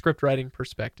about from a script writing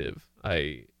perspective.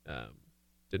 I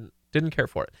didn't care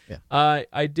for it. Yeah.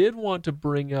 I did want to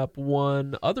bring up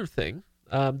one other thing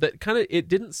that kind of, it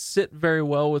didn't sit very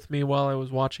well with me while I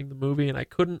was watching the movie, and I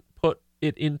couldn't put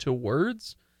it into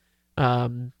words.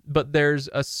 But there's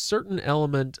a certain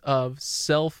element of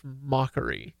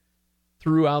self-mockery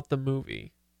throughout the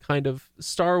movie. Kind of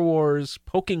Star Wars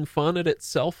poking fun at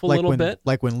itself a little bit.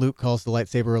 Like when Luke calls the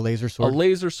lightsaber a laser sword. A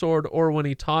laser sword, or when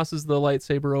he tosses the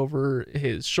lightsaber over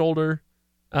his shoulder.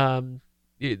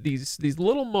 These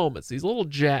little moments, these little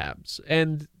jabs,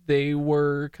 and they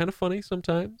were kind of funny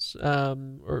sometimes,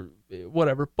 or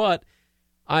whatever. But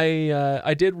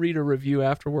I did read a review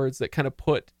afterwards that kind of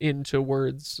put into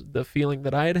words the feeling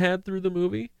that I had through the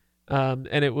movie, and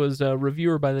it was a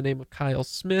reviewer by the name of Kyle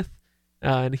Smith,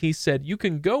 and he said, "You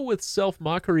can go with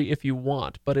self-mockery if you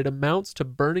want, but it amounts to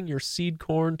burning your seed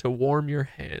corn to warm your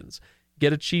hands.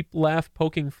 Get a cheap laugh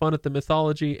poking fun at the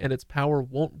mythology, and its power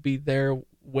won't be there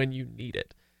when you need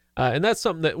it." And that's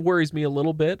something that worries me a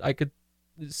little bit. I could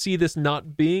see this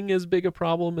not being as big a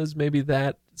problem as maybe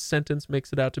that sentence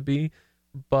makes it out to be,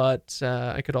 but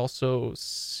I could also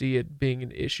see it being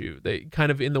an issue. They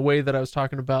kind of, in the way that I was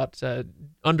talking about,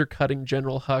 undercutting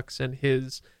General Hux and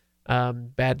his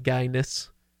bad guyness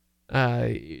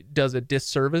does a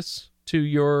disservice to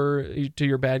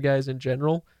your bad guys in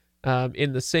general.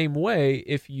 In the same way,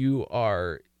 if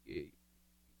you're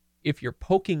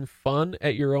poking fun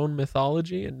at your own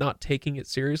mythology and not taking it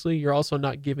seriously, you're also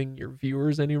not giving your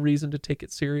viewers any reason to take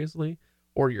it seriously,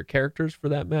 or your characters for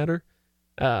that matter.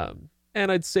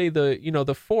 And I'd say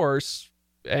the Force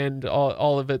and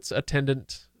all of its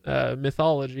attendant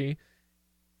mythology,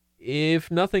 if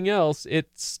nothing else,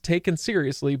 it's taken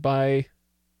seriously by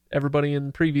everybody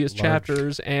in previous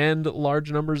chapters and large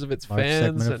numbers of its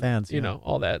fans and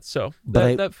all that. So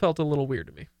that felt a little weird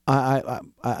to me. I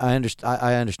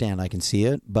understand. I can see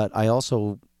it, but I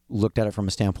also looked at it from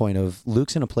a standpoint of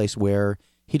Luke's in a place where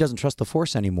he doesn't trust the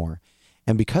Force anymore,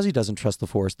 and because he doesn't trust the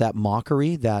Force, that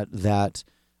mockery, that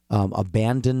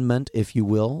abandonment, if you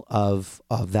will, of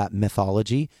that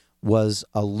mythology was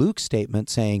a Luke statement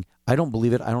saying, I don't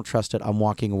believe it, I don't trust it, I'm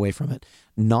walking away from it.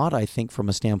 Not, I think, from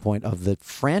a standpoint of the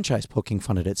franchise poking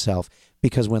fun at itself,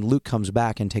 because when Luke comes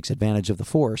back and takes advantage of the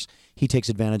Force, he takes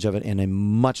advantage of it in a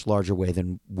much larger way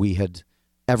than we had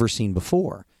ever seen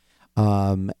before.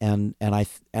 And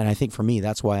I think for me,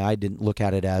 that's why I didn't look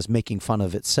at it as making fun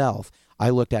of itself.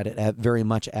 I looked at it very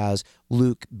much as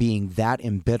Luke being that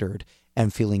embittered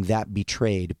and feeling that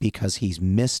betrayed because he's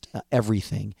missed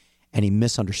everything and he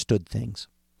misunderstood things.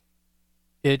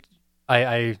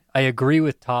 I agree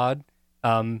with Todd,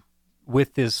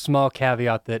 with this small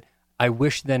caveat that I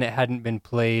wish then it hadn't been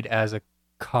played as a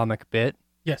comic bit.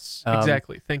 Yes,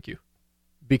 exactly. Thank you.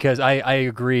 Because I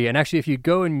agree. And actually, if you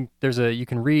go and you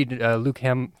can read Luke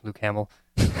Hamill.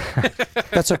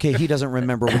 That's okay. He doesn't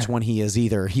remember which one he is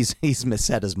either. He's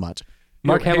said as much.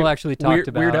 Mark Hamill actually talked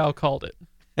about... Weird Al called it.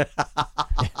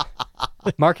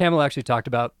 Mark Hamill actually talked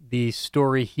about the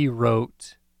story he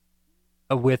wrote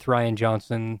with Rian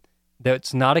Johnson.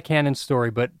 That's not a canon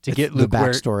story, but to get Luke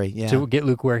to get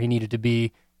Luke where he needed to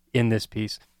be in this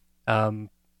piece.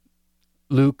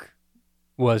 Luke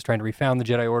was trying to refound the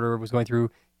Jedi Order, was going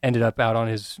through, ended up out on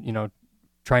his,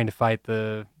 trying to fight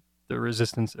the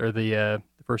Resistance or the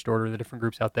First Order, the different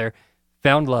groups out there.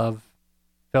 Fell in love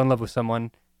with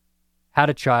someone, had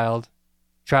a child.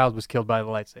 Child was killed by the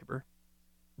lightsaber.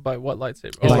 By what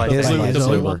lightsaber? By his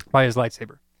lightsaber. One? By his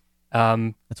lightsaber.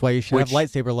 That's why you should have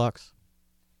lightsaber locks.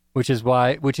 Which is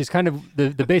kind of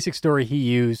the basic story he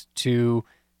used to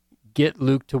get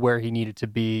Luke to where he needed to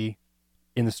be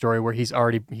in the story, where he's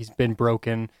been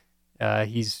broken,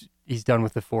 he's done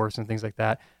with the Force and things like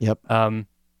that. Yep.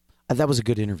 That was a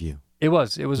good interview. It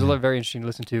was very interesting to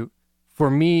listen to. For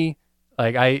me,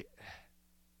 like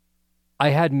I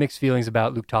had mixed feelings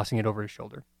about Luke tossing it over his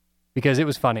shoulder, because it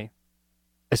was funny,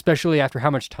 especially after how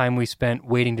much time we spent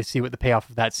waiting to see what the payoff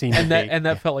of that scene would be. And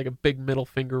that felt like a big middle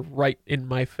finger right in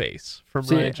my face from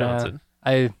Rian Johnson.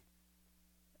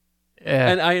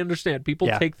 And I understand people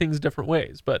take things different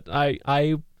ways, but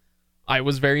I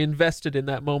was very invested in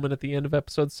that moment at the end of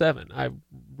episode 7. I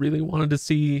really wanted to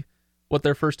see what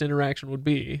their first interaction would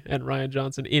be, and Rian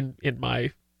Johnson, in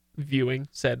my viewing,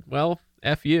 said, "Well,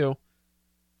 F you."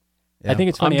 Yeah. I think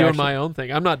it's funny. I'm doing my own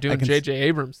thing. I'm not doing J.J.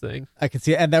 Abrams' thing. I can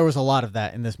see it, and there was a lot of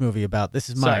that in this movie about this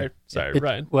is mine. Sorry,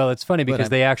 Ryan. Well, it's funny because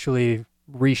they actually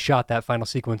reshot that final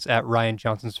sequence at Rian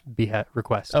Johnson's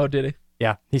request. Oh, did he?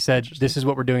 Yeah, he said, "This is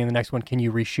what we're doing in the next one. Can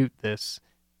you reshoot this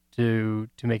to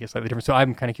make it slightly different?" So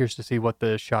I'm kind of curious to see what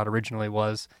the shot originally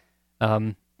was.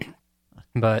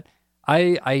 But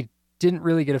I didn't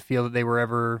really get a feel that they were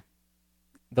ever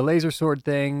the laser sword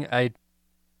thing. I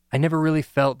never really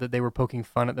felt that they were poking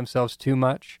fun at themselves too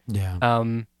much. Yeah.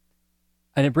 And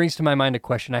it brings to my mind a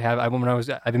question I have. I was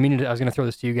going to throw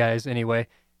this to you guys anyway.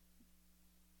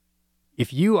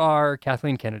 If you are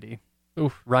Kathleen Kennedy,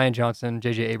 Rian Johnson,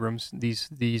 J.J. Abrams,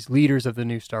 these leaders of the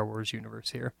new Star Wars universe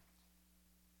here.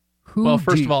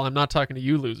 First of all, I'm not talking to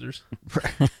you losers.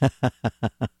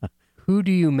 Who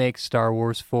do you make Star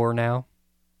Wars for now?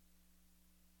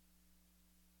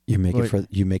 You make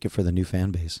it for the new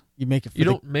fan base. You make it. You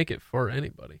don't make it for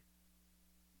anybody.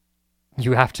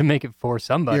 You have to make it for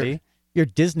somebody. You're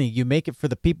Disney. You make it for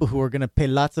the people who are going to pay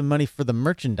lots of money for the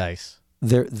merchandise.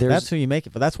 That's who you make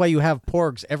it for. That's why you have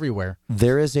porgs everywhere.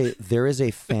 There is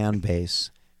a fan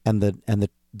base, and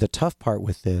the tough part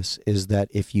with this is that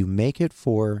if you make it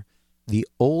for the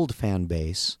old fan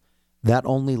base, that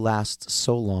only lasts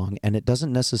so long, and it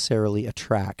doesn't necessarily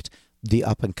attract the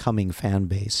up and coming fan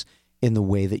base in the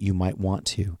way that you might want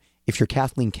to. If you're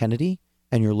Kathleen Kennedy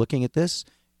and you're looking at this,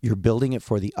 you're building it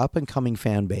for the up and coming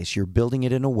fan base. You're building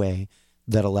it in a way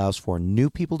that allows for new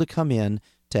people to come in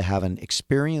to have an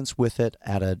experience with it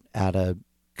at a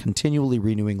continually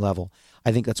renewing level.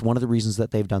 I think that's one of the reasons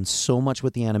that they've done so much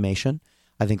with the animation.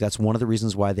 I think that's one of the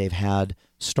reasons why they've had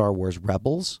Star Wars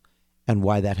Rebels and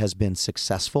why that has been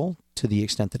successful to the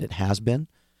extent that it has been,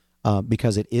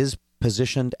 because it is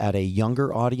positioned at a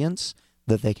younger audience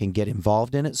that they can get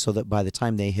involved in it, so that by the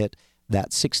time they hit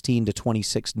that 16 to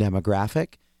 26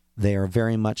 demographic, they are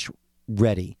very much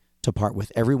ready to part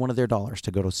with every one of their dollars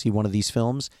to go to see one of these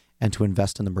films and to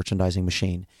invest in the merchandising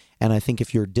machine. And I think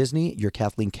if you're Disney, you're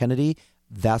Kathleen Kennedy,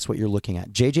 that's what you're looking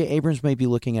at. J.J. Abrams may be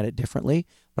looking at it differently,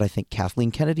 but I think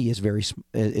Kathleen Kennedy is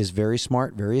very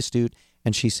smart, very astute,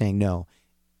 and she's saying, no,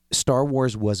 Star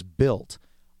Wars was built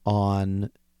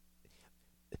on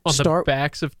the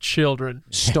backs of children.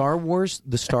 Star Wars,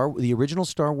 the original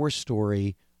Star Wars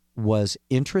story was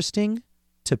interesting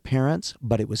to parents,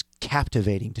 but it was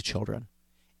captivating to children.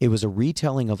 It was a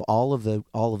retelling of all of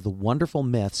the wonderful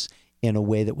myths in a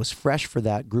way that was fresh for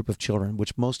that group of children,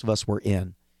 which most of us were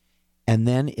in. And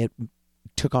then it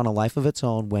took on a life of its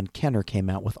own when Kenner came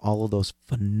out with all of those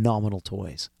phenomenal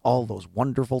toys, all those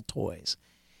wonderful toys.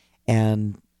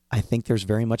 And I think there's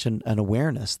very much an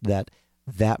awareness that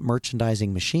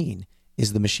merchandising machine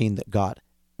is the machine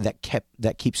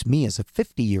that keeps me as a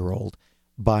 50-year-old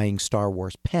buying Star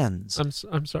Wars pens.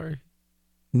 I'm sorry.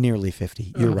 Nearly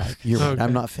 50. You're right. You're right. Okay.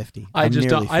 I'm not 50. I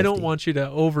I don't want you to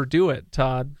overdo it,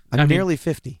 Todd. I'm nearly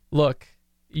 50. Look,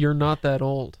 you're not that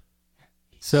old.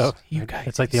 So you guys,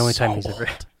 it's like the only time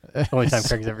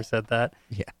Craig's ever said that.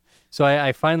 Yeah. So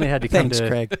I finally had to come Thanks,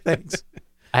 Craig. Thanks.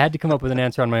 I had to come up with an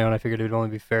answer on my own. I figured it would only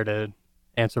be fair to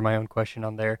answer my own question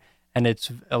on there. And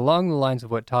it's along the lines of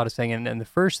what Todd is saying. And the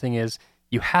first thing is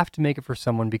you have to make it for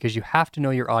someone because you have to know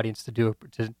your audience to do it,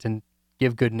 to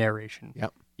give good narration.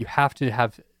 Yep. You have to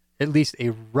have at least a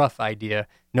rough idea,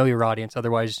 know your audience.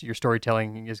 Otherwise, your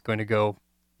storytelling is going to go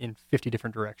in 50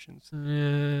 different directions.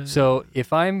 Yeah. So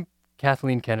if I'm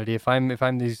Kathleen Kennedy, if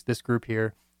I'm this group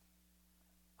here,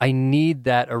 I need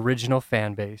that original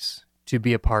fan base to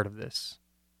be a part of this.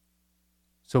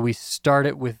 So you start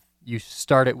it with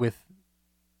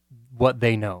what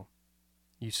they know.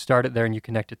 You start it there and you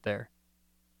connect it there.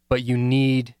 But you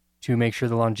need to make sure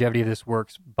the longevity of this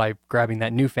works by grabbing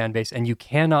that new fan base, and you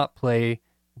cannot play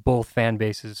both fan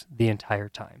bases the entire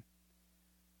time.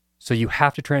 So you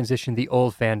have to transition the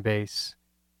old fan base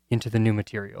into the new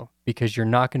material because you're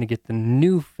not going to get the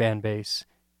new fan base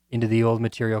into the old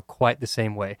material quite the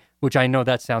same way, which I know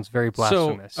that sounds very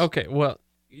blasphemous. So, okay, well,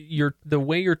 the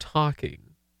way you're talking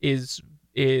is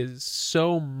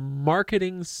so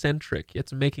marketing centric.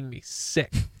 It's making me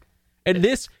sick. And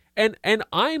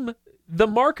I'm the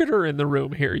marketer in the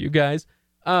room here, you guys.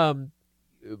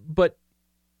 But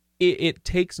it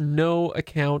takes no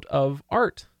account of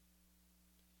art.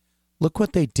 Look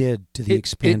what they did to the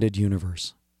expanded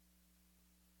universe.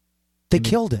 They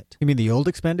killed it. You mean the old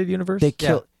expanded universe? They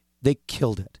killed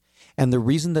it. And the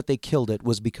reason that they killed it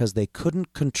was because they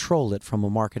couldn't control it from a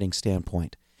marketing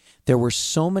standpoint. There were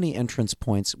so many entrance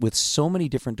points with so many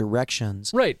different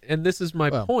directions. Right, and this is my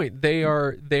point. They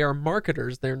are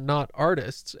marketers. They're not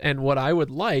artists. And what I would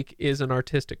like is an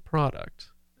artistic product.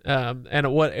 If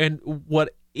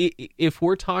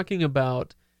we're talking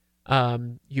about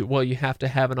you have to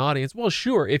have an audience. Well,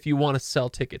 sure, if you want to sell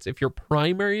tickets. If your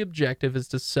primary objective is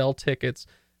to sell tickets,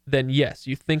 then yes,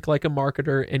 you think like a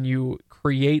marketer and you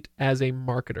create as a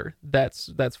marketer. That's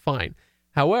fine.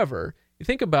 However, you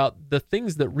think about the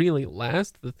things that really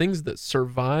last, the things that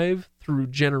survive through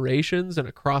generations and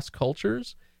across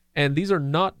cultures, and these are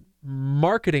not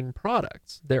marketing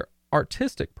products. They're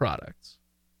artistic products.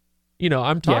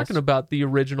 I'm talking about the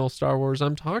original Star Wars.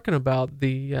 I'm talking about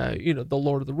the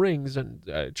Lord of the Rings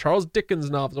and Charles Dickens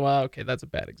novels. Well, okay, that's a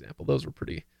bad example. Those were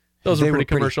pretty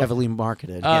commercial, heavily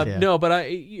marketed. No, but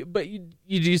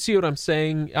you see what I'm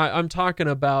saying? I'm talking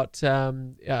about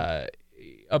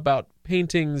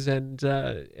paintings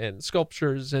and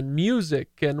sculptures and music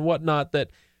and whatnot that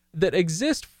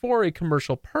exist for a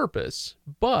commercial purpose,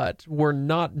 but were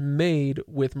not made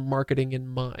with marketing in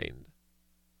mind.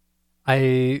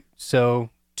 So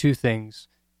two things.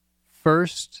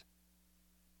 First,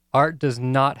 art does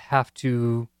not have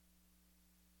to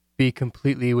be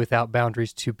completely without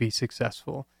boundaries to be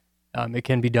successful. It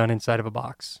can be done inside of a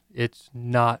box. It's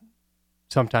not,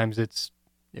 sometimes it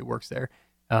works there.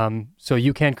 So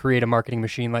you can create a marketing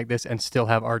machine like this and still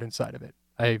have art inside of it.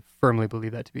 I firmly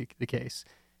believe that to be the case.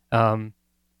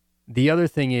 The other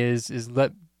thing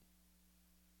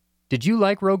did you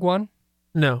like Rogue One?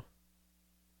 No.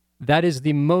 That is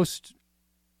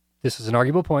this is an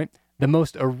arguable point, the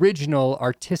most original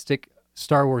artistic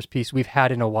Star Wars piece we've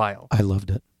had in a while. I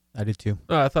loved it. I did too.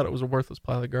 I thought it was a worthless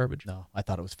pile of garbage. No, I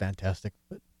thought it was fantastic.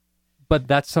 But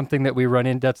that's something that we run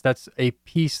in. That's a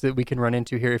piece that we can run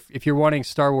into here. If you're wanting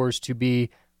Star Wars to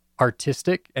be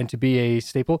artistic and to be a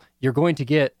staple, you're going to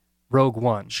get Rogue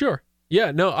One. Sure. Yeah,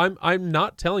 no, I'm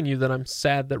not telling you that I'm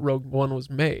sad that Rogue One was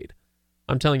made.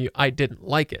 I'm telling you I didn't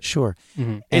like it. Sure.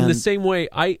 Mm-hmm. In the same way,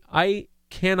 I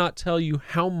cannot tell you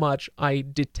how much I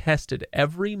detested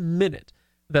every minute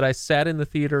that I sat in the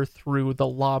theater through The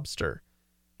Lobster,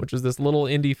 which is this little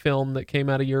indie film that came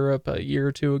out of Europe a year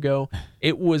or two ago.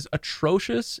 It was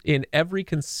atrocious in every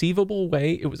conceivable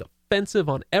way. It was offensive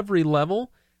on every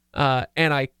level.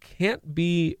 And I can't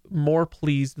be more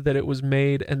pleased that it was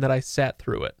made and that I sat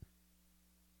through it.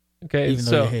 Okay, Even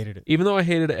though you hated it. Even though I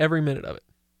hated every minute of it.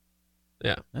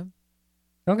 Yeah.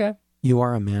 Okay. You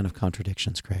are a man of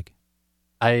contradictions, Craig.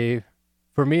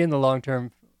 For me in the long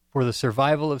term, for the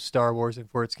survival of Star Wars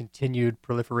and for its continued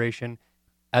proliferation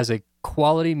as a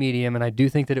quality medium, and I do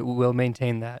think that it will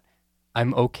maintain that,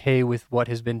 I'm okay with what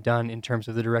has been done in terms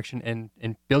of the direction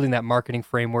and building that marketing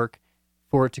framework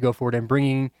for it to go forward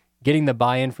and getting the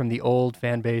buy-in from the old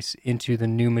fan base into the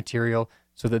new material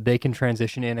so that they can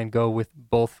transition in and go with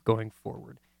both going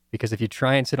forward. Because if you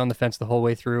try and sit on the fence the whole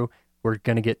way through, we're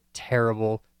going to get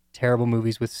terrible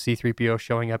movies with C-3PO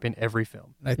showing up in every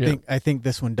film. I think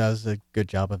this one does a good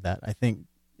job of that. I think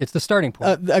it's the starting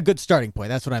point. A good starting point.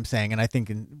 That's what I'm saying. And I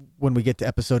think when we get to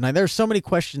episode 9, there's so many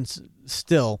questions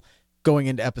still going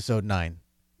into episode 9.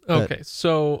 Okay,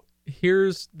 so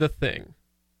here's the thing.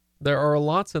 There are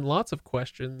lots and lots of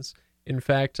questions. In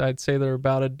fact, I'd say there are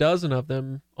about a dozen of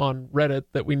them on Reddit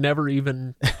that we never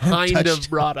even kind of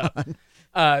brought up.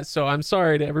 So I'm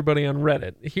sorry to everybody on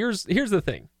Reddit. Here's the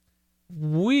thing.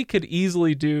 We could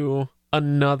easily do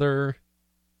another,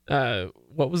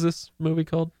 what was this movie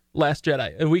called? Last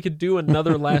Jedi. We could do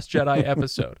another Last Jedi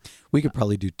episode. We could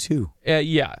probably do 2.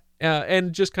 Yeah.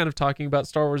 And just kind of talking about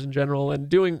Star Wars in general and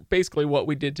doing basically what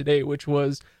we did today, which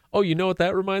was, oh, you know what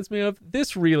that reminds me of?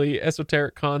 This really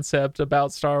esoteric concept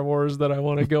about Star Wars that I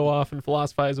want to go off and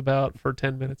philosophize about for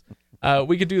 10 minutes.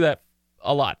 We could do that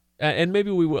a lot, and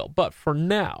maybe we will. But for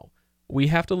now, we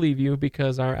have to leave you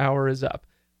because our hour is up.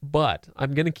 But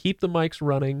I'm going to keep the mics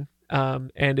running,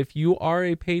 and if you are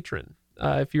a patron,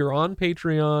 if you're on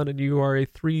Patreon and you are a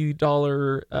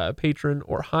 $3 patron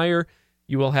or higher,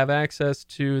 you will have access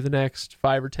to the next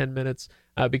 5 or 10 minutes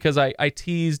because I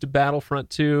teased Battlefront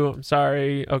 2. I'm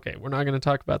sorry. Okay, we're not going to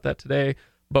talk about that today,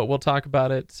 but we'll talk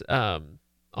about it on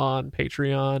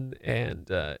Patreon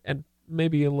and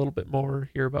maybe a little bit more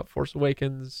here about Force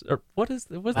Awakens. Or what is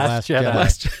Last Jedi.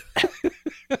 Last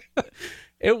Jedi.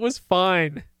 It was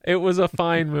fine. It was a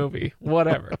fine movie.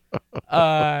 Whatever.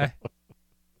 I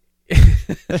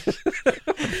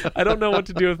don't know what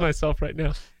to do with myself right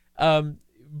now.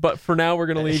 But for now, we're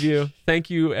going to leave you.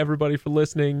 Thank you, everybody, for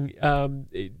listening.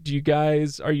 Do you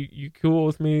guys, are you cool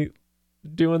with me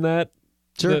doing that?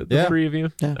 Sure. The three of you?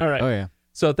 Yeah. All right. Oh, yeah.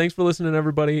 So thanks for listening,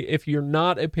 everybody. If you're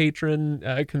not a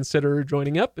patron, consider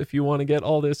joining up if you want to get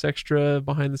all this extra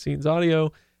behind-the-scenes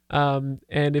audio. And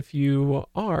if you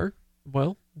are,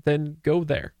 well, then go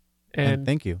there and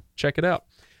thank you. Check it out.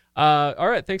 All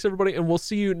right. Thanks, everybody. And we'll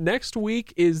see you next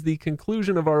week is the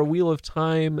conclusion of our Wheel of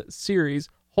Time series.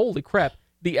 Holy crap.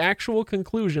 The actual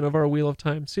conclusion of our Wheel of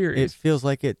Time series. It feels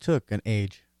like it took an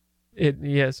age.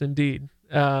 Yes, indeed.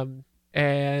 And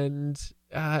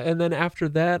then after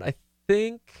that, I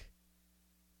think,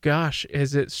 gosh,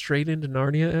 is it straight into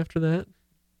Narnia after that?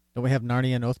 Don't we have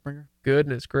Narnia and Oathbringer?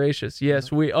 Goodness gracious.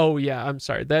 Yes, I'm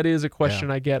sorry. That is a question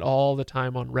I get all the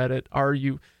time on Reddit. Are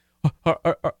you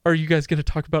guys going to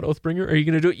talk about Oathbringer? Are you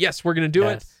going to do it? Yes, we're going to do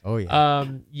it. Oh, yeah.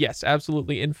 Yes,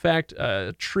 absolutely. In fact,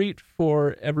 a treat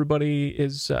for everybody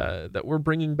is that we're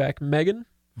bringing back Megan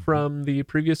from the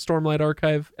previous Stormlight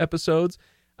Archive episodes.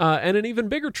 And an even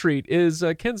bigger treat is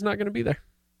Ken's not going to be there.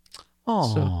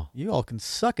 Oh, So- you all can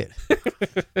suck it.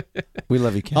 We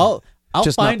love you, Ken. I'll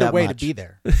Just not find a that way much. to be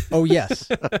there. Oh, yes.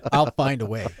 I'll find a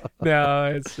way. No,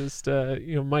 it's just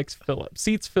mics fill up,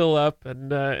 seats fill up,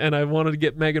 and I wanted to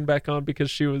get Megan back on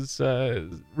because she was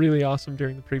really awesome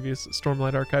during the previous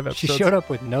Stormlight Archive She episodes. showed up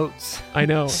with notes. I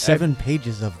know 7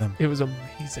 pages of them. It was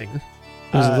amazing.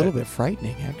 It was a little bit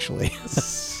frightening, actually.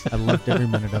 I loved every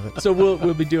minute of it. So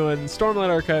we'll be doing Stormlight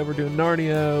Archive. We're doing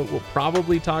Narnia. We'll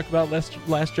probably talk about Last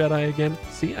Jedi again.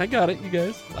 See, I got it, you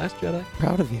guys. Last Jedi.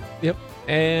 Proud of you. Yep.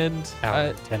 And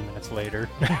 10 minutes later.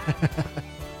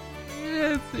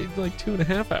 it's like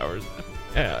 2.5 hours.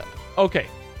 Okay,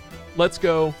 let's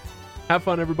go. Have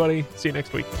fun, everybody. See you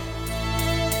next week.